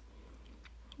called?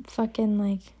 Fucking,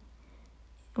 like,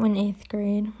 when 8th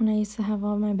grade, when I used to have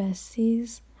all my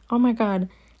besties. Oh my god,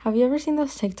 have you ever seen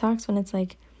those TikToks when it's,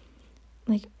 like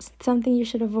something you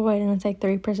should avoid, and it's, like,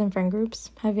 3-person friend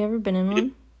groups? Have you ever been in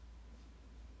one?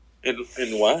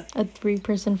 In what? A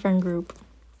 3-person friend group.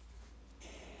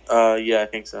 Yeah, I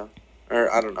think so.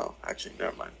 Or, I don't know. Actually,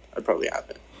 never mind. I probably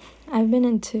haven't. I've been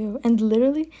in 2, and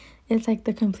literally, it's, like,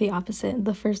 the complete opposite.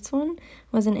 The first one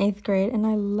was in 8th grade, and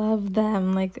I love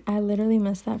them. Like, I literally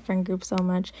miss that friend group so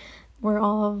much. We're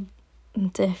all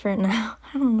different now.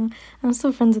 I don't know. I'm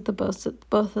still friends with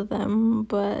both of them,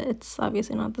 but it's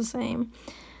obviously not the same.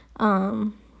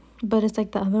 But it's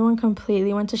like the other one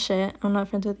completely went to shit. I'm not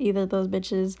friends with either of those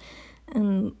bitches,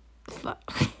 and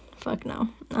fuck no.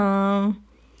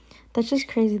 That's just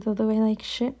crazy though, the way like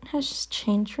shit has just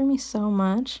changed for me so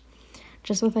much,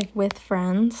 just with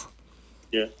friends.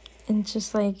 Yeah. And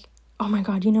just like, oh my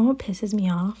god, you know what pisses me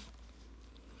off?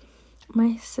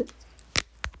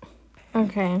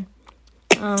 Okay.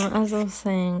 As I was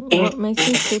saying, what makes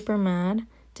me super mad?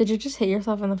 Did you just hit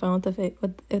yourself in the phone with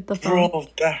the phone? Bro,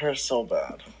 that hurts so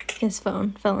bad. His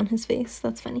phone fell on his face.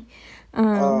 That's funny.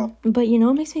 But you know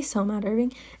what makes me so mad,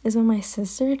 Irving, is when my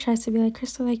sister tries to be like,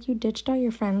 Crystal, like, you ditched all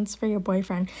your friends for your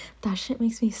boyfriend. That shit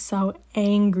makes me so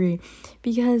angry,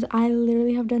 because I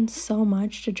literally have done so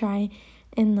much to try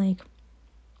and like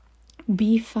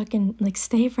be fucking like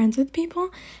stay friends with people,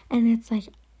 and it's like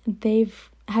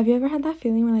have you ever had that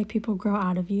feeling where like people grow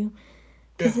out of you?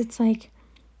 Because it's like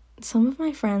some of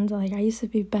my friends, like I used to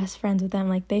be best friends with them,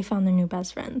 like they found their new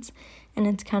best friends, and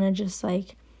it's kind of just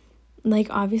like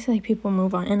obviously like people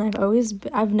move on, and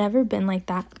I've never been like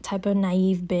that type of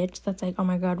naive bitch that's like, oh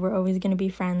my god, we're always gonna be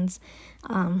friends.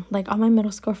 Like all my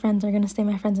middle school friends are gonna stay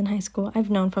my friends in high school. I've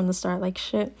known from the start, like,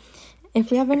 shit, if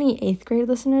we have any 8th grade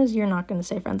listeners, you're not gonna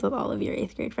stay friends with all of your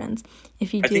 8th grade friends.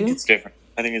 If you I think do, it's different.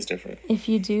 I think it's different. if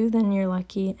you do, then you're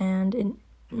lucky, and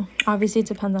obviously it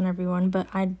depends on everyone, but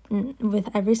with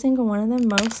every single one of them,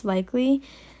 most likely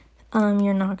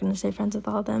you're not going to stay friends with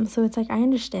all of them. So it's like, I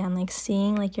understand like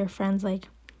seeing like your friends like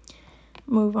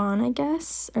move on, I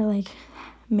guess, or like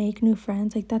make new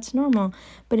friends, like that's normal.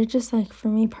 But it's just like, for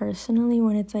me personally,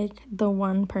 when it's like the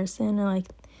one person or like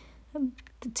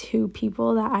the two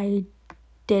people that I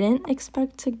didn't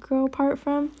expect to grow apart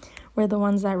from were the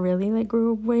ones that really like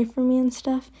grew away from me and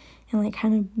stuff, and like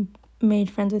kind of made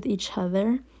friends with each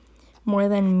other more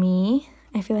than me.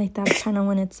 I feel like that's kind of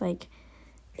when it's like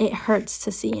it hurts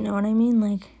to see, you know what I mean?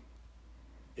 Like,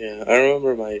 yeah, I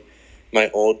remember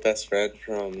my old best friend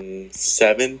from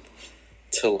 7th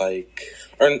to like,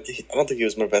 or I don't think he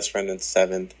was my best friend in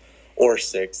 7th or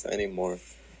 6th anymore.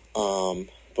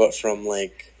 But from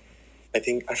like, I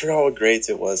think I forgot what grades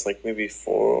it was, like maybe 4th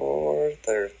or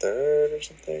 3rd or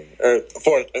something, or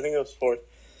 4th. I think it was 4th.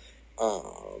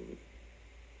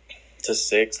 To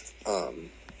 6th.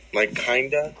 Like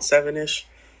kinda 7ish.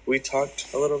 We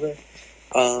talked a little bit.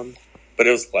 But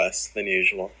it was less than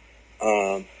usual.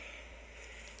 Um,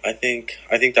 I think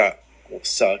that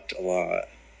sucked a lot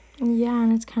yeah,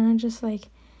 and it's kind of just like,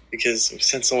 because we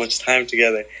spent so much time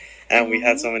together, and we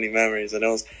had so many memories, and it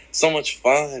was so much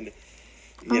fun.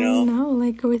 I know,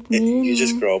 like with me You and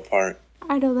just grow apart.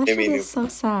 I know that I shit mean, is so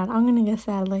sad. I'm gonna get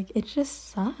sad. Like, it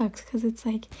just sucks because it's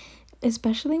like,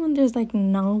 especially when there's like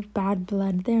no bad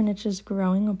blood there and it's just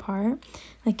growing apart,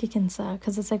 like it can suck.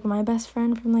 Because it's like my best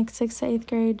friend from like 6th to 8th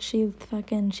grade,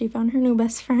 she found her new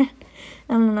best friend,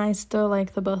 and then I still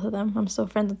like the both of them. I'm still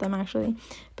friends with them actually,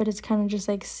 but it's kind of just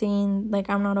like seeing like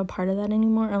I'm not a part of that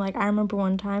anymore. Or like I remember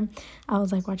one time I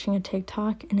was like watching a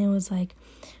TikTok and it was like,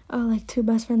 oh, like two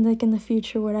best friends like in the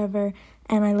future, whatever.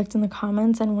 And I looked in the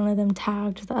comments and one of them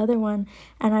tagged the other one.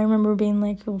 And I remember being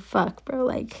like, oh, fuck, bro.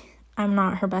 Like, I'm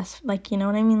not her best. Like, you know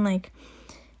what I mean? Like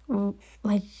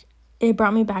it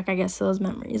brought me back, I guess, to those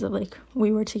memories of like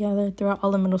we were together throughout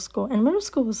all of middle school. And middle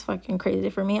school was fucking crazy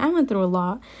for me. I went through a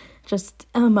lot just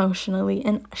emotionally.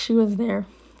 And she was there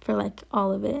for like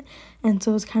all of it. And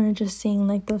so it was kind of just seeing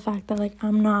like the fact that like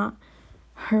I'm not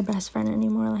her best friend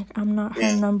anymore, like I'm not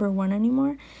her number one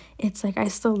anymore. It's like I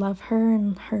still love her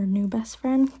and her new best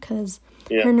friend, because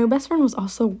her new best friend was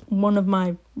also one of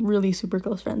my really super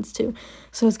close friends too.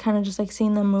 So it's kind of just like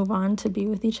seeing them move on to be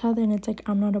with each other, and it's like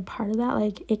I'm not a part of that.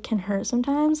 Like it can hurt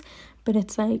sometimes, but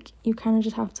it's like you kind of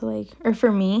just have to like, or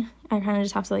for me, I kind of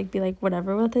just have to like be like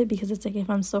whatever with it, because it's like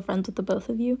if I'm still friends with the both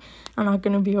of you, I'm not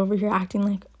gonna be over here acting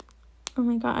like, oh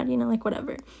my god, you know, like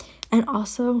whatever. And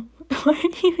also, why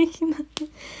are you making that?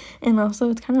 And also,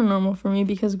 it's kind of normal for me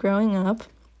because growing up,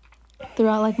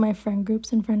 throughout like my friend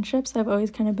groups and friendships, I've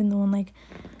always kind of been the one like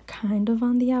kind of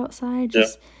on the outside,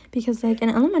 just because like in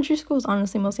elementary school is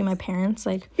honestly mostly my parents.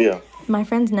 Like my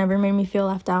friends never made me feel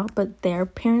left out, but their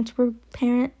parents were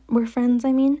friends,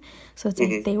 I mean. So it's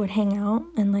like they would hang out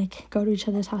and like go to each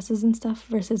other's houses and stuff,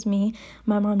 versus me,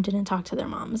 my mom didn't talk to their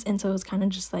moms, and so it was kind of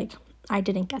just like I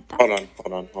didn't get that.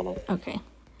 Hold on. Okay.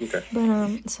 Okay.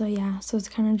 But so yeah, so it's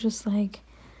kind of just like,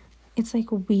 it's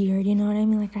like weird, you know what I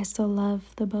mean? Like I still love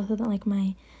the both of them, like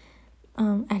my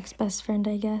ex best friend,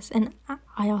 I guess. And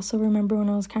I also remember when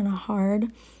it was kind of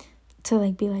hard, to,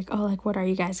 like, be like, oh, like, what are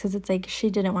you guys? Because it's, like, she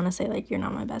didn't want to say, like, you're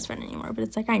not my best friend anymore. But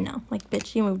it's, like, I know. Like,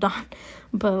 bitch, you moved on.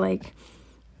 But, like,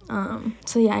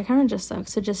 so, yeah, it kind of just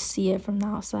sucks to just see it from the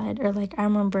outside. Or, like, I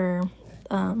remember,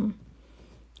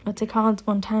 what's it called?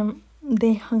 One time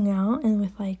they hung out and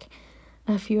with, like,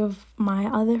 a few of my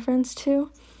other friends, too.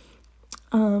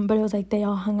 But it was, like, they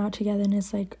all hung out together. And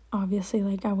it's, like, obviously,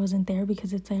 like, I wasn't there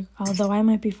because it's, like, although I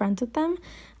might be friends with them,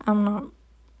 I'm not,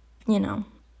 you know,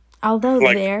 although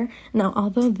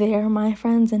they're my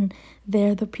friends and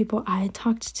they're the people I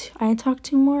talk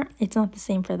to more, it's not the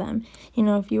same for them. You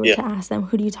know, if you were to ask them,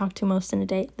 who do you talk to most in a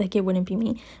day, like, it wouldn't be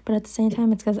me. But at the same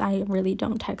time, it's because I really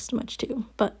don't text much too.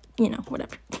 But, you know,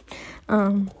 whatever.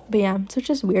 But yeah, so it's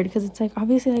just weird because it's, like,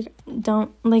 obviously, like,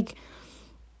 don't, like,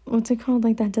 what's it called?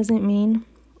 Like, that doesn't mean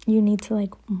you need to,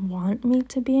 like, want me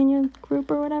to be in your group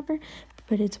or whatever.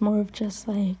 But it's more of just,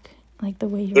 like the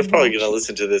way you're. They're probably gonna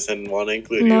listen to this and want to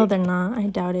include you. No, they're not. I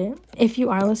doubt it. If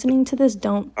you are listening to this,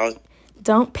 don't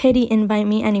pity invite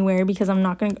me anywhere because I'm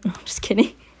not gonna. No, I'm just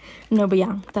kidding. No, but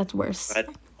yeah, that's worse.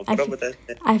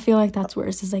 I feel like that's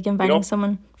worse. It's like inviting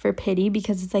someone for pity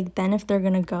because it's like then if they're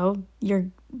gonna go, you're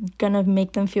gonna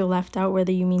make them feel left out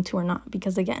whether you mean to or not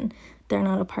because again, they're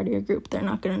not a part of your group. They're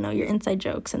not gonna know your inside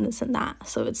jokes and this and that.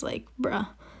 So it's like, bruh.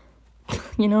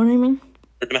 You know what I mean?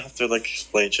 They're gonna have to, like,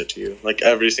 explain shit to you, like,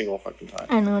 every single fucking time.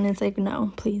 I know, and it's like,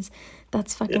 no, please.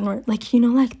 That's fucking worse. Like, you know,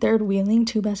 like, third wheeling,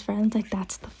 two best friends, like,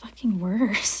 that's the fucking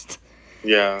worst.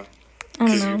 Yeah. I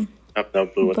don't know. You have no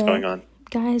clue what's going on.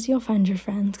 Guys, you'll find your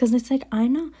friends. Because it's like, I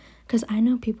know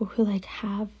people who, like,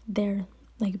 have their,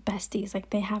 like, besties. Like,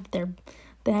 they have their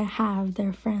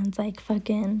friends, like,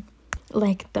 fucking,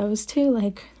 like, those two,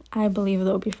 like, I believe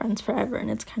they'll be friends forever.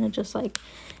 And it's kind of just like,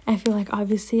 I feel like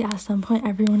obviously at some point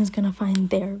everyone is gonna find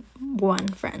their one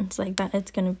friends like that.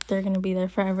 They're gonna be there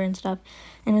forever and stuff.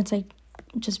 And it's like,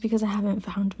 just because I haven't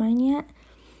found mine yet,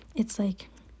 it's like,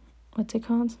 what's it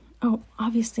called? Oh,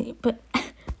 obviously, but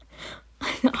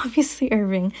obviously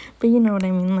Irving. But you know what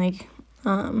I mean. Like,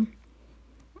 I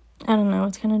don't know.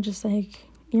 It's kind of just like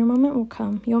your moment will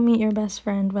come. You'll meet your best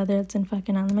friend, whether it's in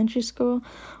fucking elementary school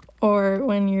or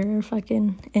when you're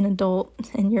fucking an adult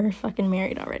and you're fucking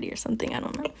married already or something. I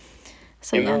don't know.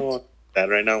 So you know that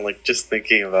right now, like, just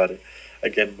thinking about it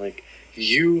again, like,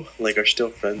 you, like, are still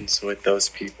friends with those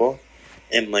people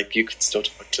and, like, you could still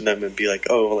talk to them and be like,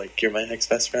 oh, like, you're my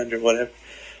ex-best friend or whatever.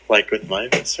 Like, with my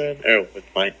best friend or with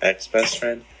my ex-best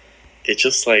friend, it's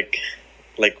just like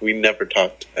we never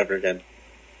talked ever again.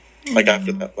 Like,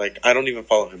 after that, like, I don't even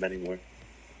follow him anymore.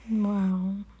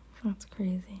 Wow, that's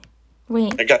crazy.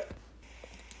 Wait.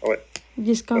 Oh, wait.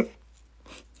 Just go.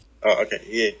 Oh, okay,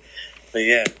 yeah. But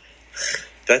yeah,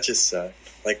 that just sucked.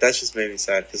 Like, that just made me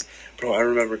sad. Because, bro, I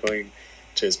remember going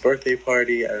to his birthday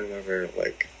party. I remember,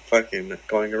 like, fucking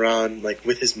going around, like,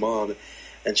 with his mom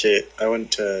and shit. I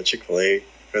went to Chick-fil-A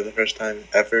for the first time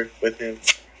ever with him.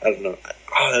 I don't know.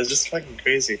 Oh, it was just fucking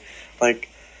crazy. Like,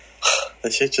 the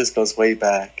shit just goes way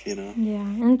back, you know? Yeah,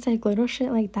 and it's like little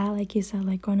shit like that, like you said,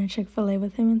 like going to Chick-fil-A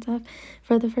with him and stuff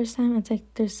for the first time. It's like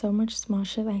there's so much small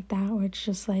shit like that where it's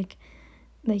just like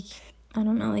I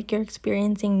don't know, like you're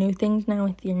experiencing new things now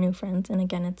with your new friends. And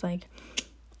again, it's like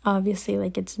obviously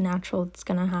like it's natural, it's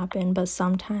gonna happen, but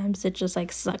sometimes it just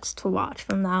like sucks to watch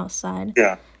from the outside.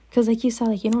 Yeah. Because like you said,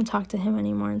 like you don't talk to him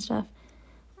anymore and stuff.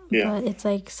 Yeah. But it's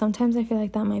like sometimes I feel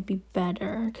like that might be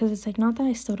better because it's like not that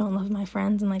I still don't love my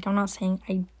friends and like I'm not saying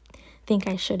I think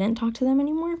I shouldn't talk to them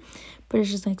anymore, but it's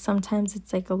just like sometimes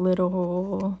it's like a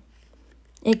little,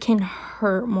 it can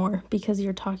hurt more because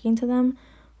you're talking to them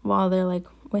while they're like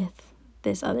with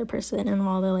this other person and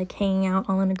while they're like hanging out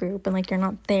all in a group and like you're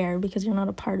not there because you're not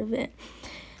a part of it.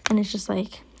 And it's just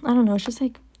like, I don't know, it's just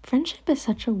like friendship is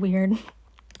such a weird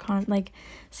like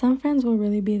some friends will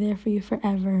really be there for you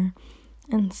forever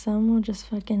and some will just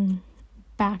fucking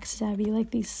backstab you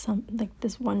like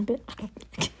this one bit.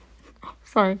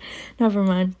 Sorry, never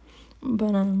mind.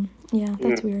 But yeah,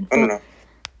 that's weird. I don't know.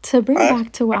 To bring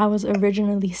back to what I was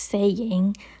originally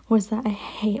saying was that I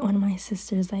hate when my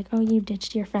sister's like, oh, you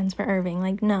ditched your friends for Irving.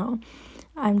 Like, no,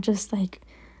 I'm just like,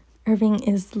 Irving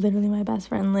is literally my best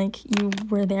friend. Like, you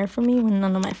were there for me when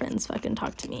none of my friends fucking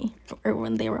talked to me or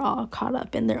when they were all caught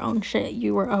up in their own shit.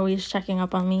 You were always checking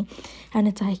up on me. And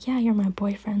it's like, yeah, you're my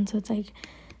boyfriend. So it's like,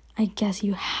 I guess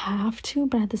you have to,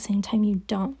 but at the same time, you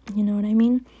don't. You know what I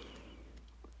mean?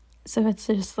 So it's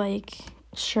just like,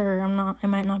 sure, I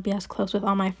might not be as close with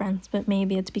all my friends, but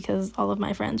maybe it's because all of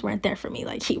my friends weren't there for me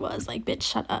like he was. Like, bitch,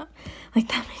 shut up. Like,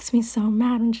 that makes me so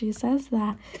mad when she says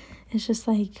that. It's just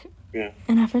like, yeah.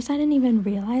 And at first I didn't even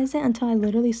realize it until I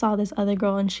literally saw this other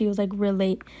girl and she was like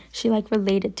related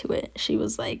to it. She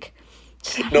was like,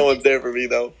 no one's there for me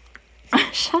though.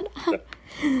 Shut up.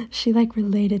 She like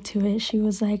related to it. She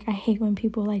was like, I hate when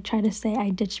people like try to say I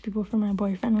ditched people for my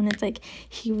boyfriend when it's like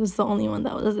he was the only one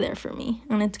that was there for me.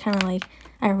 And it's kind of like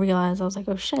I realized I was like,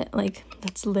 oh shit, like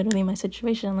that's literally my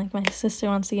situation. Like my sister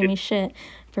wants to give me shit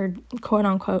for quote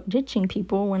unquote ditching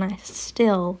people when I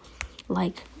still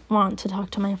like want to talk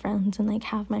to my friends and like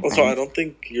have my friends. So I don't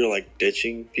think you're like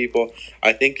ditching people.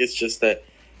 I think it's just that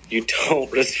you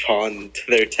don't respond to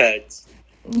their texts.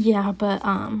 Yeah, but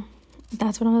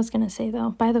that's what I was gonna say though.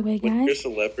 By the way, guys, when you're a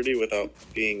celebrity without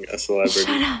being a celebrity,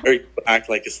 or you act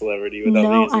like a celebrity without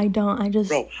no, being. I don't. I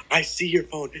just I see your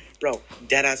phone, bro.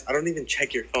 Deadass. I don't even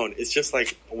check your phone. It's just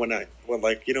like when I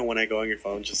go on your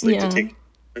phone, just like to take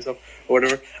myself or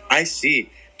whatever. I see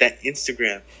that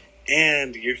Instagram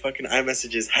and your fucking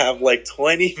iMessages have like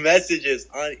 20 messages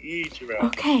on each, bro.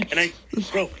 Okay. And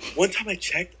one time I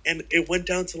checked and it went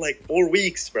down to like 4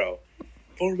 weeks, bro.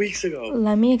 4 weeks ago.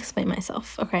 Let me explain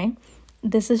myself, okay?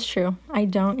 This is true. I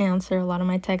don't answer a lot of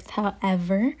my texts.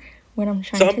 However, what I'm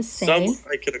trying to say... Some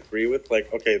I could agree with.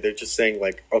 Like, okay, they're just saying,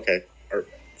 like, okay, or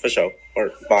for sure,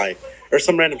 or bye. Or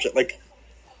some random shit.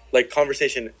 Like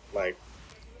conversation, like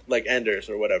enders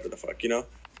or whatever the fuck, you know?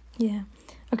 Yeah.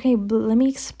 Okay, but let me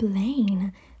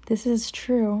explain. This is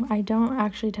true. I don't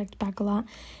actually text back a lot.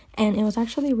 And it was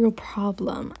actually a real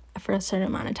problem for a certain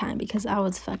amount of time because I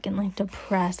was fucking like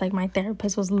depressed. Like my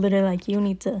therapist was literally like, you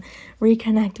need to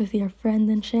reconnect with your friends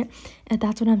and shit. And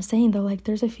that's what I'm saying though. Like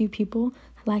there's a few people,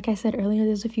 like I said earlier,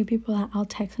 there's a few people that I'll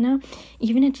text now.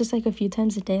 Even if just like a few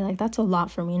times a day, like that's a lot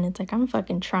for me. And it's like, I'm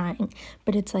fucking trying.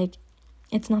 But it's like,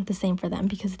 it's not the same for them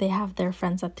because they have their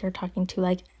friends that they're talking to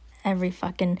like every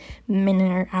fucking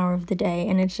minute or hour of the day.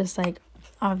 And it's just like,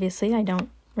 obviously I don't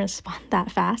respond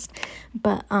that fast,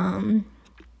 but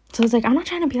so it's like I'm not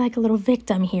trying to be like a little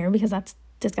victim here because that's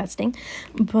disgusting,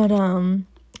 but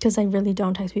because I really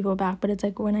don't text people back. But it's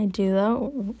like when I do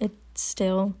though, it's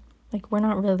still like we're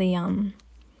not really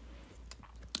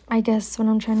I guess what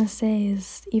I'm trying to say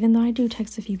is even though I do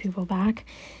text a few people back,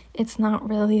 it's not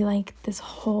really like this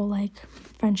whole like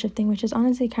friendship thing, which is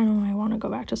honestly kind of why I want to go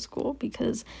back to school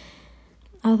because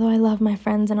although I love my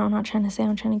friends and I'm not trying to say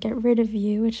I'm trying to get rid of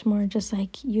you, it's more just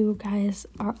like you guys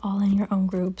are all in your own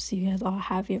groups. You guys all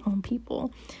have your own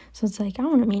people. So it's like I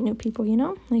want to meet new people, you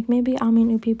know? Like maybe I'll meet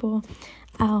new people.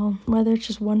 Whether it's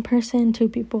just one person, 2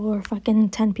 people, or fucking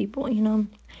 10 people, you know?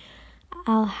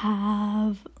 I'll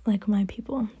have like my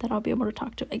people that I'll be able to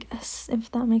talk to, I guess, if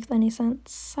that makes any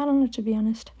sense. I don't know, to be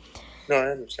honest. No,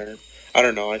 I understand. I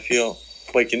don't know. I feel...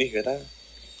 Wait, can you hear that?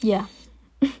 Yeah.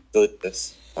 Delete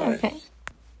this. All okay. Right.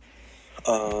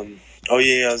 Oh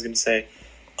yeah, I was gonna say,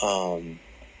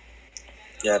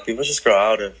 yeah, people just grow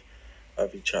out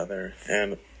of each other,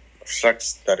 and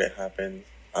sucks that it happened.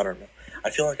 I don't know. I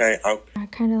feel like I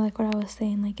kind of like what I was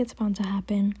saying. Like it's bound to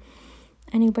happen.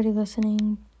 Anybody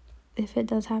listening, if it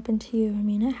does happen to you, I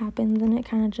mean, it happens, and it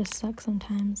kind of just sucks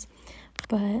sometimes.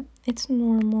 But it's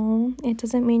normal. It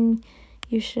doesn't mean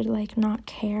you should like not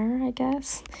care, I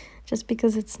guess. Just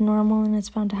because it's normal and it's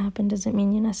bound to happen doesn't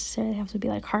mean you necessarily have to be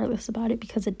like heartless about it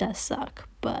because it does suck.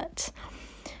 But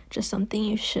just something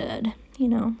you should, you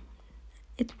know,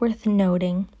 it's worth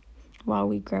noting while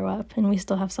we grow up. And we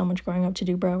still have so much growing up to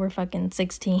do, bro. We're fucking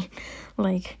 16.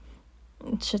 Like,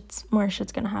 more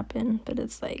shit's gonna happen. But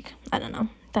it's like, I don't know.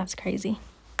 That's crazy.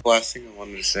 Last thing I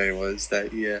wanted to say was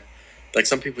that, yeah, like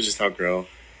some people just outgrow,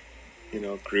 you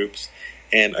know, groups.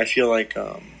 And I feel like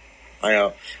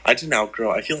I didn't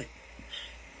outgrow. I feel like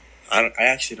I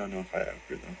actually don't know if I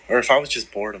outgrew them or if I was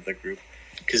just bored of the group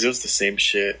because it was the same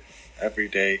shit every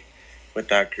day with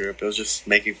that group. It was just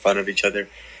making fun of each other,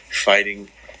 fighting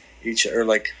each or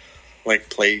like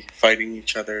fighting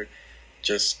each other,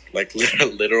 just like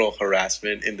literal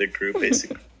harassment in the group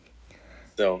basically.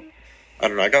 So I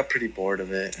don't know. I got pretty bored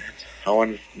of it. I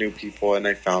wanted new people, and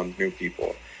I found new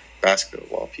people,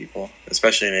 basketball people,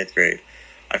 especially in 8th grade.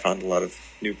 I found a lot of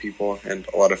new people and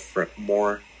a lot of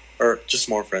more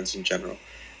friends in general.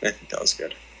 And I think that was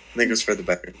good. I think it was for the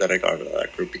better that I got out of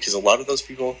that group because a lot of those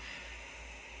people,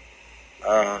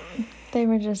 they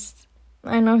were just.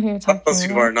 I know who you're talking about. Those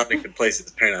people are not in good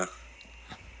places right now.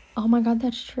 Oh my god,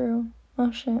 that's true.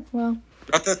 Oh shit. Well.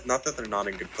 Not that they're not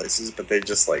in good places, but they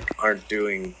just like aren't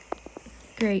doing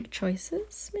great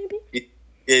choices, maybe.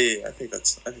 Yeah. I think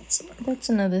that's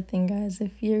another thing, guys.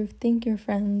 If you think your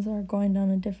friends are going down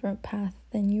a different path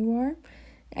than you are,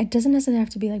 it doesn't necessarily have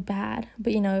to be like bad,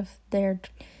 but you know, if they're,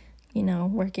 you know,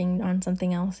 working on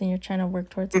something else and you're trying to work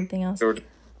towards something else.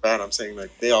 Bad. I'm saying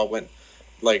like they all went,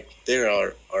 like they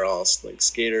are all like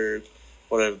skaters,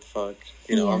 whatever the fuck.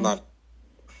 You know, I'm not.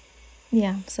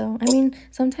 Yeah. So I mean,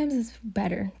 sometimes it's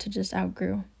better to just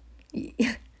outgrow.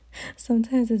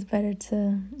 Sometimes it's better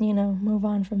to, move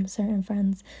on from certain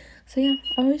friends. So yeah,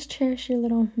 always cherish your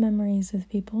little memories with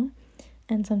people.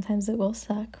 And sometimes it will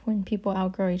suck when people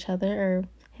outgrow each other, or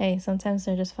hey, sometimes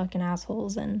they're just fucking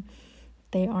assholes and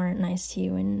they aren't nice to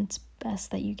you, and it's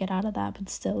best that you get out of that, but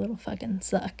still it'll fucking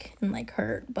suck and like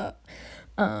hurt. But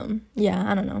yeah,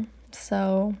 I don't know.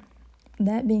 So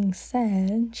that being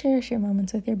said, cherish your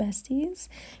moments with your besties,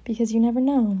 because you never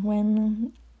know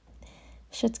when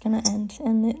shit's gonna end,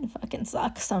 and it fucking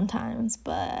sucks sometimes,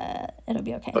 but it'll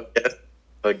be okay.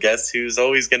 But guess who's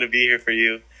always gonna be here for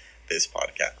you? This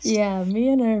podcast. Yeah, me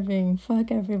and Irving.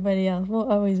 Fuck everybody else. We'll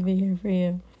always be here for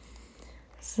you.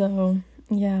 So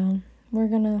yeah, we're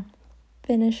gonna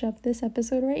finish up this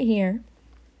episode right here.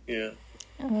 Yeah.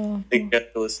 Thank you guys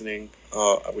for listening.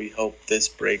 We hope this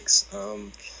breaks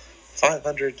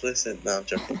 500 listen. No, I'm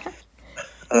joking.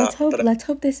 Let's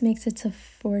hope this makes it to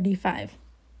 45.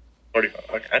 45.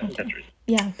 Okay, I think that's right.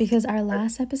 Yeah, because our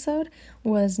last episode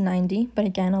was 90, but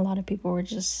again, a lot of people were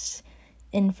just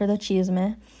in for the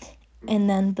chisme. And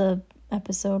then the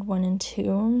episode 1 and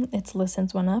 2, its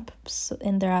listens went up, so,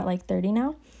 and they're at like 30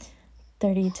 now.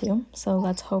 32. So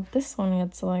let's hope this one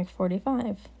gets to like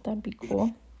 45. That'd be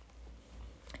cool.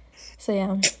 So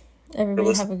yeah,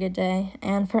 everybody have a good day.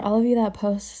 And for all of you that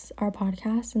post our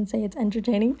podcast and say it's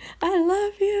entertaining, I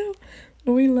love you.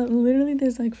 Literally,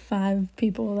 there's like 5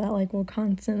 people that like will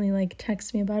constantly like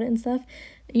text me about it and stuff.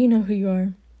 You know who you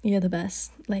are. You're the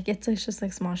best. Like it's just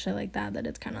like small shit like that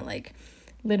it's kind of like,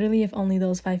 literally, if only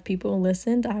those 5 people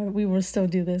listened, we would still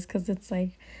do this, because it's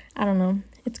like, I don't know,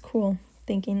 it's cool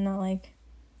thinking that like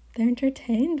they're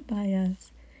entertained by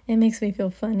us. It makes me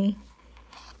feel funny.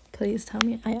 Please tell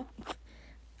me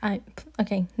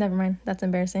okay, never mind, that's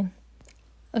embarrassing.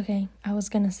 Okay, I was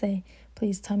gonna say,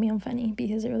 please tell me I'm funny,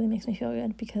 because it really makes me feel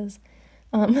good, because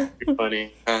You're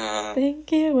funny.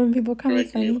 Thank you. When people call me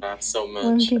funny, laugh so much.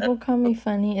 When people call me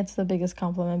funny, it's the biggest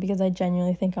compliment, because I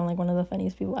genuinely think I'm like one of the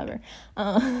funniest people ever.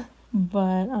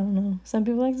 But I don't know. Some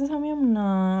people like to tell me I'm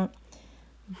not.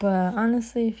 But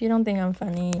honestly, if you don't think I'm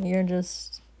funny, you're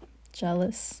just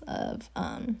jealous of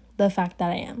the fact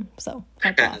that I am. So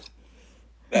fuck off.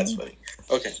 That's funny.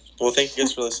 Okay. Well, thank you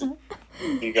guys for listening.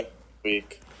 See you guys next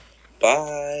week.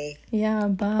 Bye. Yeah,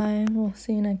 bye. We'll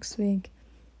see you next week.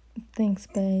 Thanks,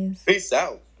 bays. Peace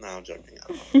out. No, I'm joking.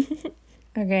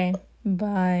 Okay,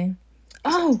 bye.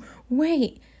 Oh,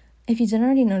 wait. If you didn't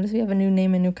already notice, we have a new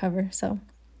name and new cover. So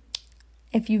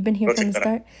if you've been here from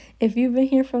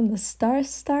the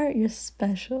start, you're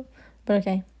special. But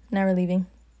okay, now we're leaving.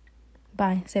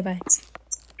 Bye. Say bye.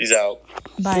 Peace out.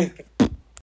 Bye.